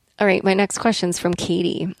 All right, my next question is from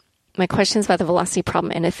Katie. My question is about the velocity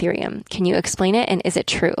problem in Ethereum. Can you explain it, and is it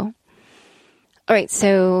true? All right,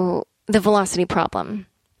 so the velocity problem.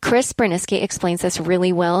 Chris Berniske explains this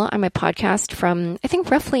really well on my podcast from, I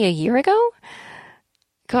think, roughly a year ago.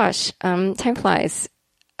 Gosh, time flies.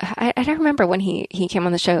 I don't remember when he came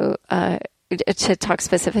on the show to talk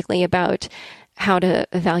specifically about how to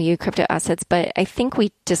value crypto assets, but I think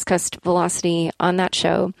we discussed velocity on that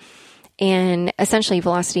show. And essentially,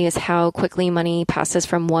 velocity is how quickly money passes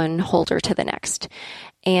from one holder to the next.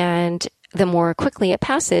 And the more quickly it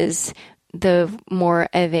passes, the more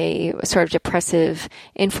of a sort of depressive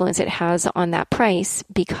influence it has on that price,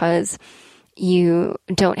 because you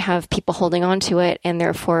don't have people holding on to it and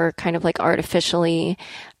therefore kind of like artificially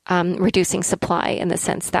reducing supply, in the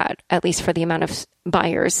sense that, at least for the amount of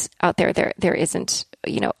buyers out there, there isn't,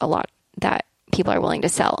 a lot that people are willing to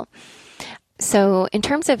sell. So in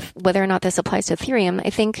terms of whether or not this applies to Ethereum, I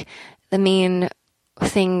think the main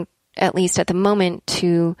thing at least at the moment,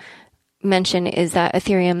 to mention is that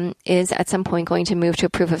Ethereum is at some point going to move to a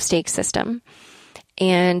proof of stake system.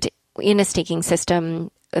 And in a staking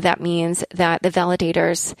system, that means that the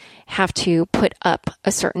validators have to put up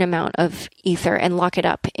a certain amount of Ether and lock it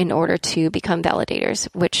up in order to become validators,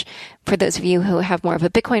 which for those of you who have more of a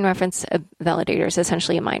Bitcoin reference, a validator is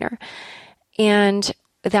essentially a miner. And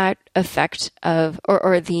that effect of,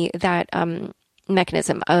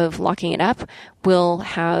 mechanism of locking it up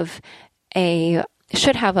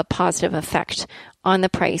should have a positive effect on the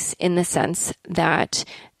price, in the sense that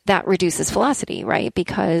reduces velocity, right?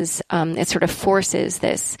 Because it sort of forces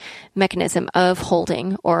this mechanism of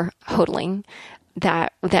holding or hodling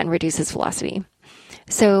that then reduces velocity.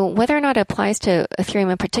 So whether or not it applies to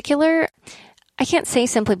Ethereum in particular, I can't say,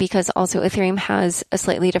 simply because also Ethereum has a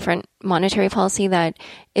slightly different monetary policy that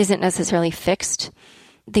isn't necessarily fixed.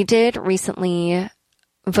 They did recently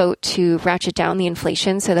vote to ratchet down the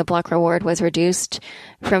inflation. So the block reward was reduced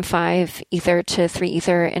from 5 Ether to 3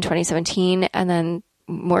 Ether in 2017, and then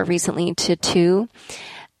more recently to 2.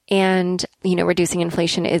 And, reducing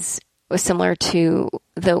inflation is similar to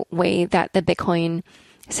the way that the Bitcoin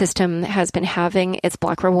system has been having its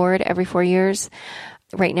block reward every 4 years.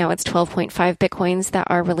 Right now it's 12.5 Bitcoins that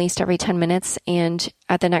are released every 10 minutes. And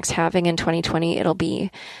at the next halving in 2020, it'll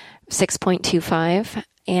be 6.25.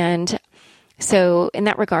 And so in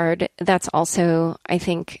that regard, that's also, I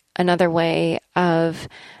think, another way of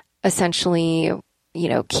essentially,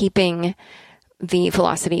 keeping the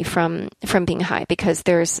velocity from being high, because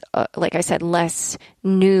there's, like I said, less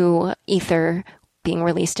new Ether being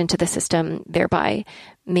released into the system, thereby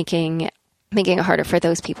making it harder for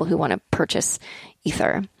those people who want to purchase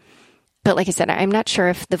Ether. But like I said, I'm not sure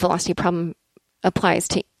if the velocity problem applies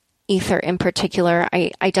to Ether in particular.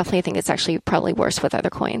 I definitely think it's actually probably worse with other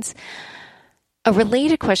coins. A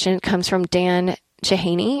related question comes from Dan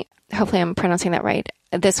Jahaney. Hopefully I'm pronouncing that right.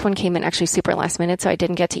 This one came in actually super last minute, so I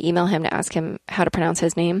didn't get to email him to ask him how to pronounce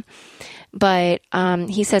his name. But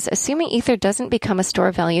he says, assuming Ether doesn't become a store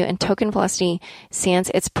of value and token velocity sands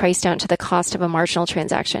its price down to the cost of a marginal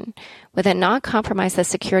transaction, would it not compromise the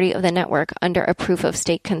security of the network under a proof of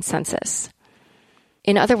stake consensus?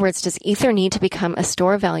 In other words, does Ether need to become a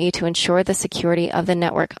store of value to ensure the security of the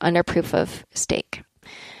network under proof of stake?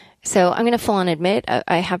 So I'm going to full on admit,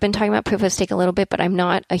 I have been talking about proof of stake a little bit, but I'm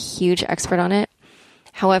not a huge expert on it.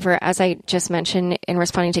 However, as I just mentioned in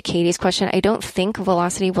responding to Katie's question, I don't think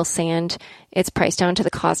velocity will sand its price down to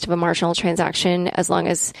the cost of a marginal transaction as long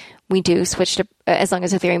as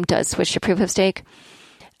Ethereum does switch to proof of stake.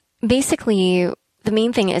 Basically, the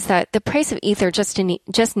main thing is that the price of Ether just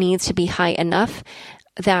needs to be high enough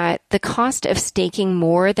that the cost of staking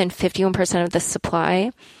more than 51% of the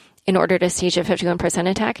supply in order to stage a 51%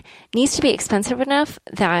 attack needs to be expensive enough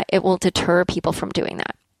that it will deter people from doing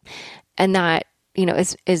that. And that,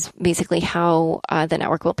 is basically how the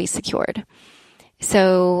network will be secured.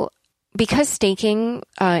 So because staking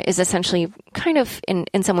is essentially kind of in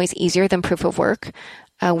some ways easier than proof of work,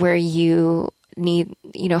 where you need,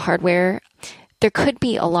 hardware, there could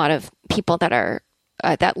be a lot of people that are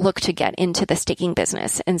that look to get into the staking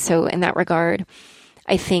business. And so in that regard,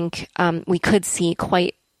 I think we could see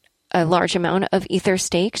quite a large amount of Ether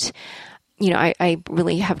staked. I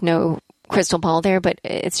really have no crystal ball there, but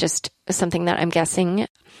it's just something that I'm guessing.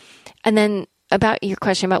 And then about your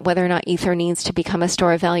question about whether or not Ether needs to become a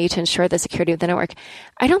store of value to ensure the security of the network,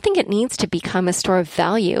 I don't think it needs to become a store of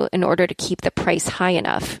value in order to keep the price high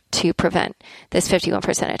enough to prevent this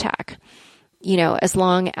 51% attack. As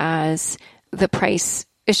long as the price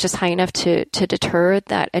is just high enough to deter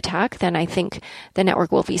that attack, then I think the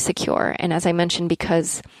network will be secure. And as I mentioned,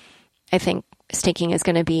 because I think staking is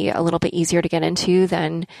going to be a little bit easier to get into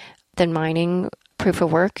than mining proof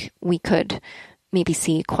of work, we could maybe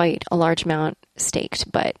see quite a large amount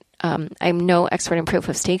staked. But I'm no expert in proof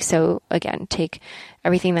of stake, so again, take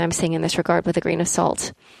everything that I'm saying in this regard with a grain of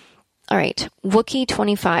salt. All right,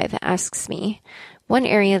 Wookie25 asks me, one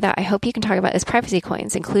area that I hope you can talk about is privacy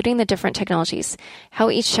coins, including the different technologies, how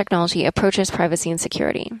each technology approaches privacy and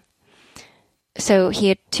security. So he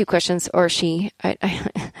had two questions, or she.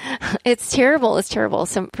 It's terrible. It's terrible.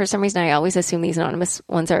 For some reason, I always assume these anonymous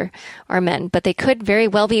ones are men, but they could very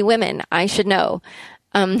well be women. I should know.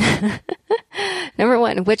 Number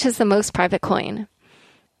one, which is the most private coin?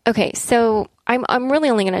 Okay, so I'm really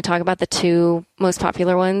only going to talk about the two most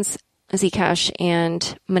popular ones, Zcash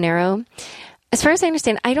and Monero. As far as I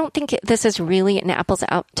understand, I don't think this is really an apples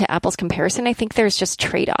to apples comparison. I think there's just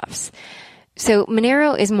trade-offs. So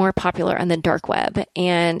Monero is more popular on the dark web,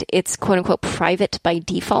 and it's quote unquote private by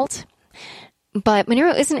default. But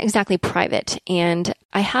Monero isn't exactly private, and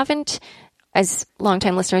I haven't as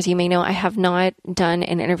longtime listeners, you may know I have not done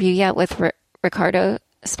an interview yet with Ricardo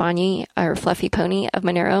Spagni, or Fluffy Pony of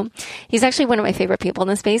Monero. He's actually one of my favorite people in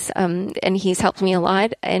the space, and he's helped me a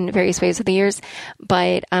lot in various ways over the years,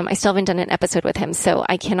 but I still haven't done an episode with him, so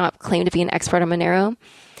I cannot claim to be an expert on Monero.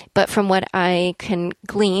 But from what I can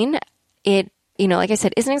glean, it, like I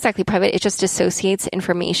said, isn't exactly private. It just dissociates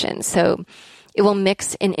information. So it will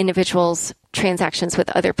mix in individuals' transactions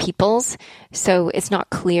with other people's. So it's not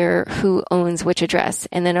clear who owns which address.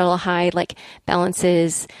 And then it'll hide like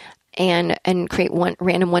balances and create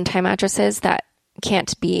random one-time addresses that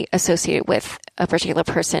can't be associated with a particular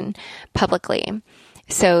person publicly.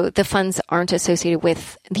 So the funds aren't associated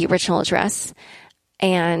with the original address.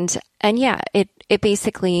 And yeah, it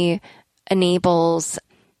basically enables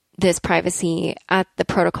this privacy at the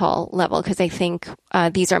protocol level, because I think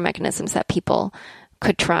these are mechanisms that people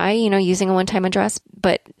could try, using a one-time address.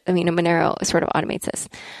 But Monero sort of automates this.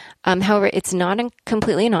 However, it's not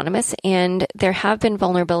completely anonymous, and there have been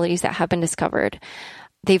vulnerabilities that have been discovered.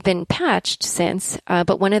 They've been patched since,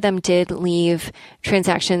 but one of them did leave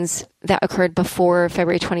transactions that occurred before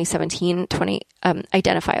February 2017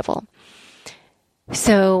 identifiable.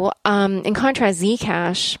 So, in contrast,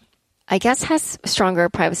 Zcash, I guess, has stronger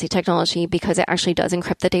privacy technology because it actually does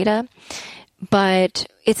encrypt the data, but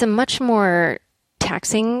it's a much more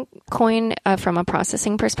taxing coin from a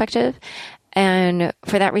processing perspective. And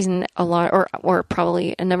for that reason, a lot, or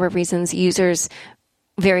probably a number of reasons, users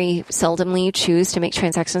very seldomly choose to make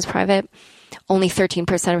transactions private. Only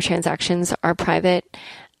 13% of transactions are private.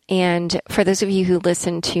 And for those of you who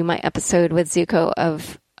listened to my episode with Zuko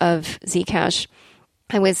of Zcash,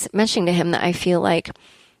 I was mentioning to him that I feel like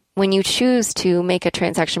when you choose to make a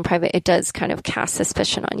transaction private, it does kind of cast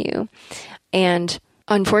suspicion on you. And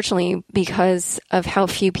unfortunately, because of how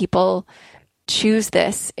few people choose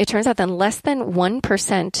this, it turns out that less than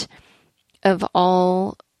 1% of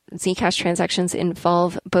all Zcash transactions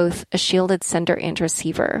involve both a shielded sender and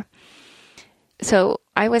receiver. So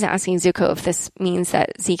I was asking Zuko if this means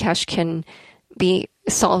that Zcash can be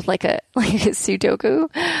solved like a Sudoku,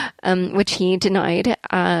 which he denied.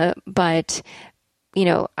 But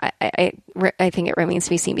I think it remains to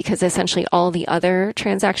be seen, because essentially all the other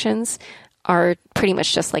transactions are pretty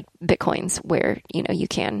much just like Bitcoins, where, you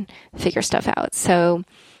can figure stuff out. So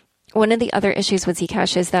one of the other issues with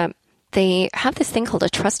Zcash is that they have this thing called a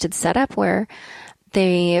trusted setup, where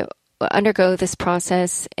they undergo this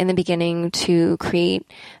process in the beginning to create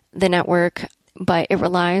the network, but it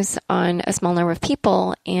relies on a small number of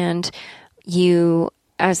people, and you,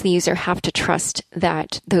 as the user, have to trust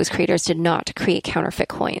that those creators did not create counterfeit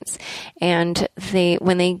coins. And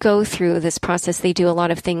when they go through this process, they do a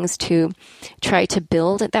lot of things to try to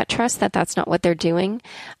build that trust that that's not what they're doing.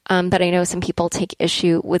 But I know some people take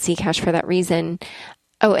issue with Zcash for that reason.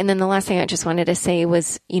 Oh, and then the last thing I just wanted to say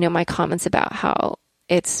was, my comments about how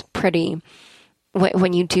it's pretty,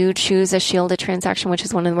 when you do choose a shielded transaction, which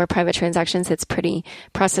is one of the more private transactions, it's pretty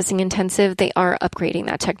processing intensive. They are upgrading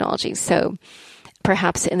that technology. So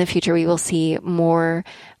perhaps in the future, we will see more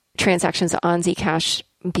transactions on Zcash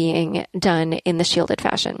being done in the shielded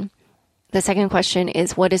fashion. The second question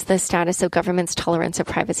is, what is the status of government's tolerance of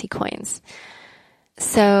privacy coins?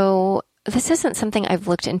 So this isn't something I've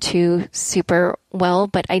looked into super well,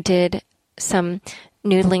 but I did some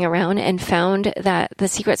noodling around and found that the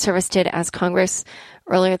Secret Service did ask Congress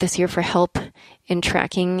earlier this year for help in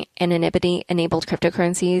tracking anonymity-enabled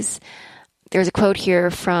cryptocurrencies. There's a quote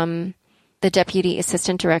here from the Deputy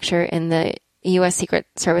Assistant Director in the U.S. Secret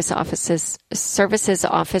Services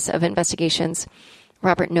Office of Investigations,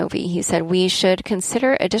 Robert Novi. He said, "We should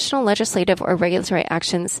consider additional legislative or regulatory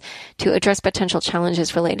actions to address potential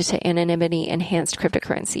challenges related to anonymity-enhanced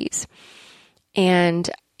cryptocurrencies." And,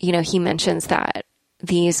 he mentions that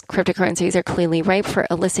these cryptocurrencies are clearly ripe for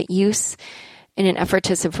illicit use in an effort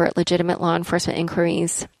to subvert legitimate law enforcement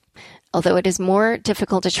inquiries. Although it is more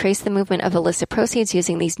difficult to trace the movement of illicit proceeds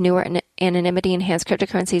using these newer anonymity-enhanced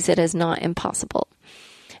cryptocurrencies, it is not impossible.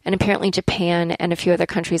 And apparently Japan and a few other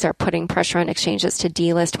countries are putting pressure on exchanges to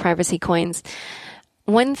delist privacy coins.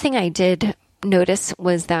 One thing I did notice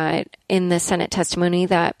was that in the Senate testimony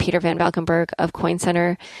that Peter Van Valkenburg of Coin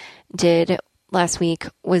Center did last week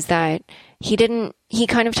was that he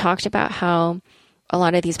kind of talked about how a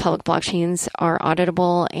lot of these public blockchains are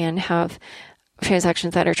auditable and have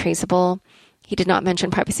transactions that are traceable. He did not mention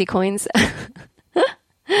privacy coins,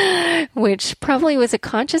 which probably was a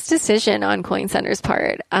conscious decision on Coin Center's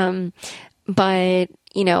part. But,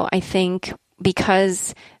 I think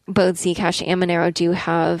because both Zcash and Monero do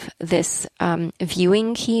have this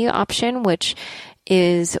viewing key option, which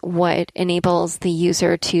is what enables the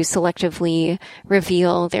user to selectively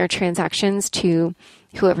reveal their transactions to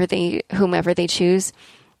whomever they choose.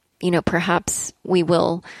 Perhaps we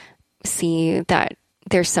will see that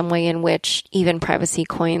there's some way in which even privacy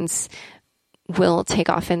coins will take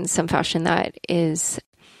off in some fashion that is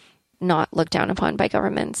not looked down upon by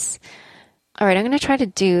governments. All right, I'm going to try to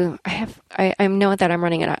do, I know that I'm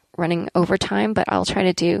running over time, but I'll try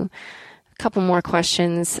to do a couple more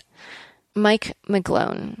questions. Mike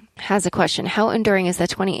McGlone has a question. How enduring is the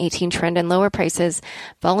 2018 trend in lower prices,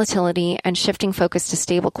 volatility, and shifting focus to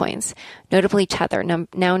stablecoins, notably Tether,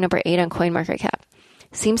 now number 8 on CoinMarketCap?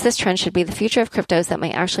 Seems this trend should be the future of cryptos that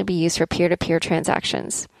might actually be used for peer-to-peer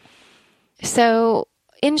transactions. So,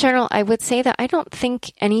 in general, I would say that I don't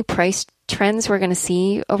think any price trends we're going to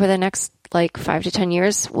see over the next 5 to 10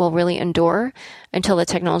 years will really endure until the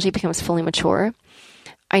technology becomes fully mature.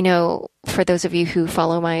 I know for those of you who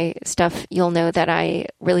follow my stuff, you'll know that I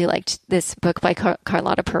really liked this book by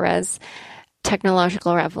Carlota Perez,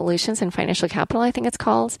 Technological Revolutions in Financial Capital, I think it's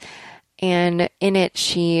called. And in it,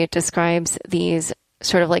 she describes these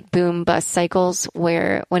sort of boom bust cycles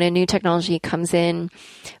where when a new technology comes in,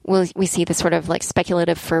 we see this sort of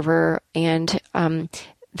speculative fervor. And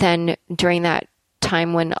then during that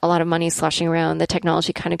time when a lot of money is sloshing around, the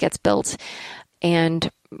technology kind of gets built and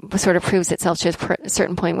sort of proves itself to a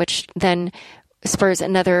certain point, which then spurs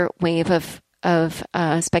another wave of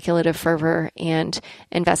speculative fervor and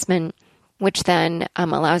investment, which then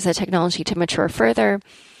allows the technology to mature further.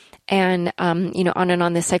 And, on and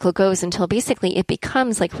on this cycle goes until basically it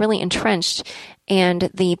becomes really entrenched and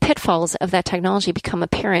the pitfalls of that technology become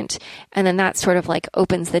apparent. And then that sort of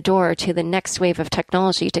opens the door to the next wave of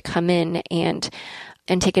technology to come in and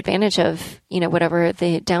take advantage of, whatever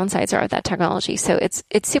the downsides are of that technology. So it's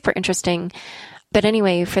super interesting. But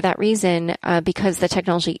anyway, for that reason, because the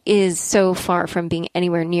technology is so far from being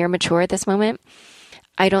anywhere near mature at this moment,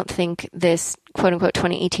 I don't think this quote unquote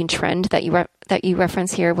 2018 trend that you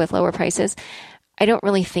reference here with lower prices, I don't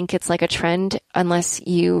really think it's a trend unless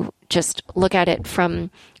you just look at it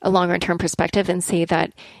from a longer term perspective and say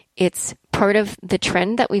that it's part of the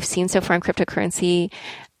trend that we've seen so far in cryptocurrency,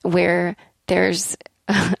 where there's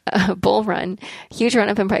a bull run, huge run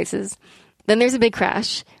up in prices. Then there's a big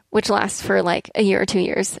crash, which lasts for a year or 2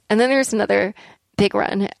 years. And then there's another big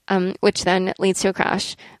run, which then leads to a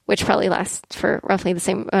crash, which probably lasts for roughly the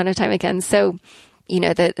same amount of time again. So,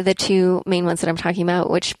 the two main ones that I'm talking about,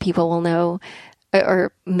 which people will know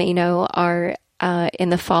or may know, are in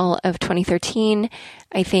the fall of 2013.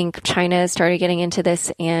 I think China started getting into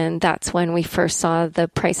this, and that's when we first saw the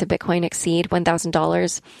price of Bitcoin exceed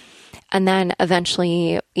 $1,000. And then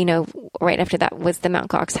eventually, right after that was the Mt.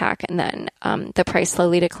 Gox hack. And then the price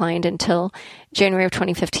slowly declined until January of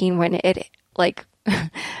 2015 when it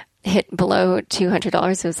hit below $200.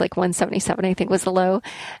 It was $177, I think was the low.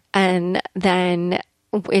 And then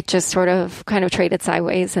it just sort of kind of traded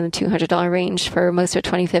sideways in the $200 range for most of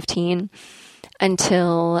 2015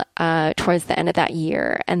 until towards the end of that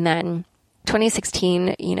year. And then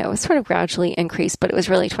 2016, sort of gradually increased, but it was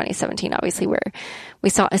really 2017, obviously, where we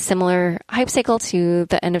saw a similar hype cycle to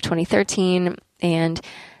the end of 2013. And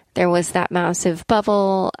there was that massive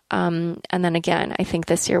bubble. And then again, I think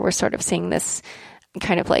this year we're sort of seeing this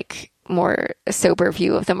kind of more sober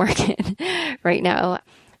view of the market right now.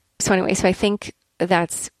 So anyway, I think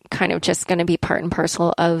that's kind of just going to be part and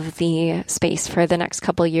parcel of the space for the next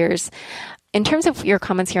couple of years. In terms of your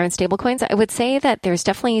comments here on stablecoins, I would say that there's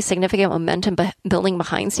definitely significant momentum building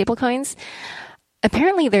behind stablecoins.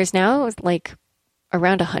 Apparently, there's now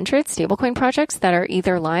around 100 stablecoin projects that are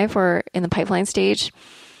either live or in the pipeline stage.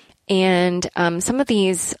 And some of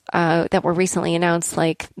these that were recently announced,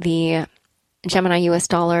 like the Gemini US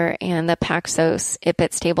dollar and the Paxos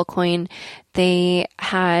IBIT stablecoin, they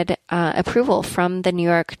had approval from the New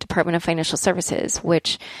York Department of Financial Services,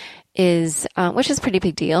 which is a pretty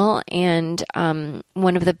big deal. And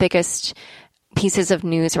one of the biggest pieces of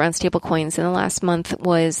news around stablecoins in the last month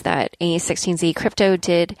was that A16Z Crypto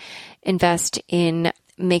did invest in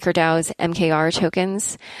MakerDAO's MKR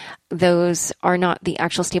tokens. Those are not the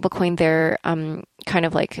actual stablecoin. They're kind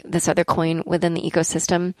of like this other coin within the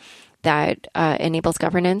ecosystem that enables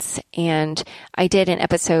governance. And I did an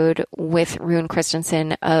episode with Rune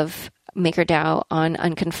Christensen of MakerDAO on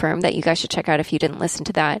Unconfirmed that you guys should check out if you didn't listen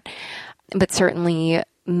to that. But certainly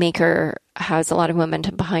Maker has a lot of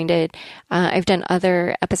momentum behind it. I've done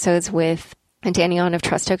other episodes with Danny On of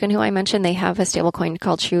Trust Token, who I mentioned. They have a stablecoin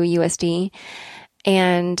called True USD.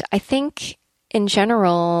 And I think in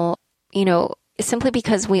general, simply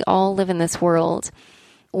because we all live in this world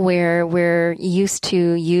where we're used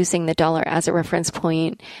to using the dollar as a reference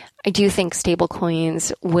point, I do think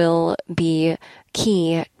stablecoins will be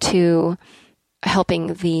key to helping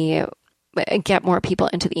get more people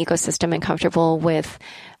into the ecosystem and comfortable with,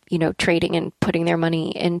 trading and putting their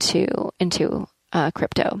money into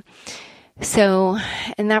crypto. So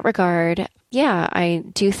in that regard, yeah, I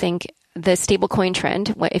do think the stablecoin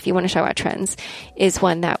trend, if you want to talk about trends, is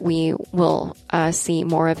one that we will see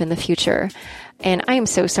more of in the future. And I am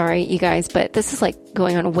so sorry, you guys, but this is like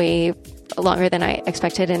going on way longer than I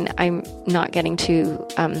expected, and I'm not getting to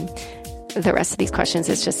the rest of these questions.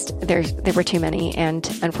 It's just there were too many, and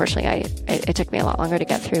unfortunately, it took me a lot longer to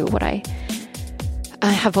get through what I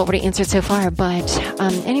have already answered so far. But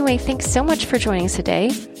anyway, thanks so much for joining us today.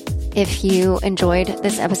 If you enjoyed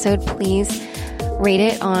this episode, please rate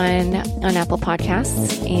it on Apple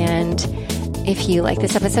Podcasts. And if you like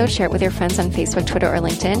this episode, share it with your friends on Facebook, Twitter, or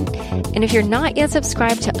LinkedIn. And if you're not yet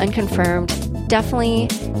subscribed to Unconfirmed, definitely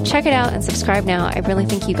check it out and subscribe now. I really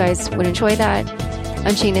think you guys would enjoy that.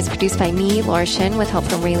 Unchained is produced by me, Laura Shin, with help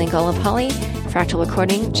from Raylene Golub-Holly, Fractal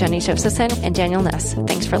Recording, Jenny Josephson, and Daniel Ness.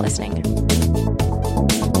 Thanks for listening.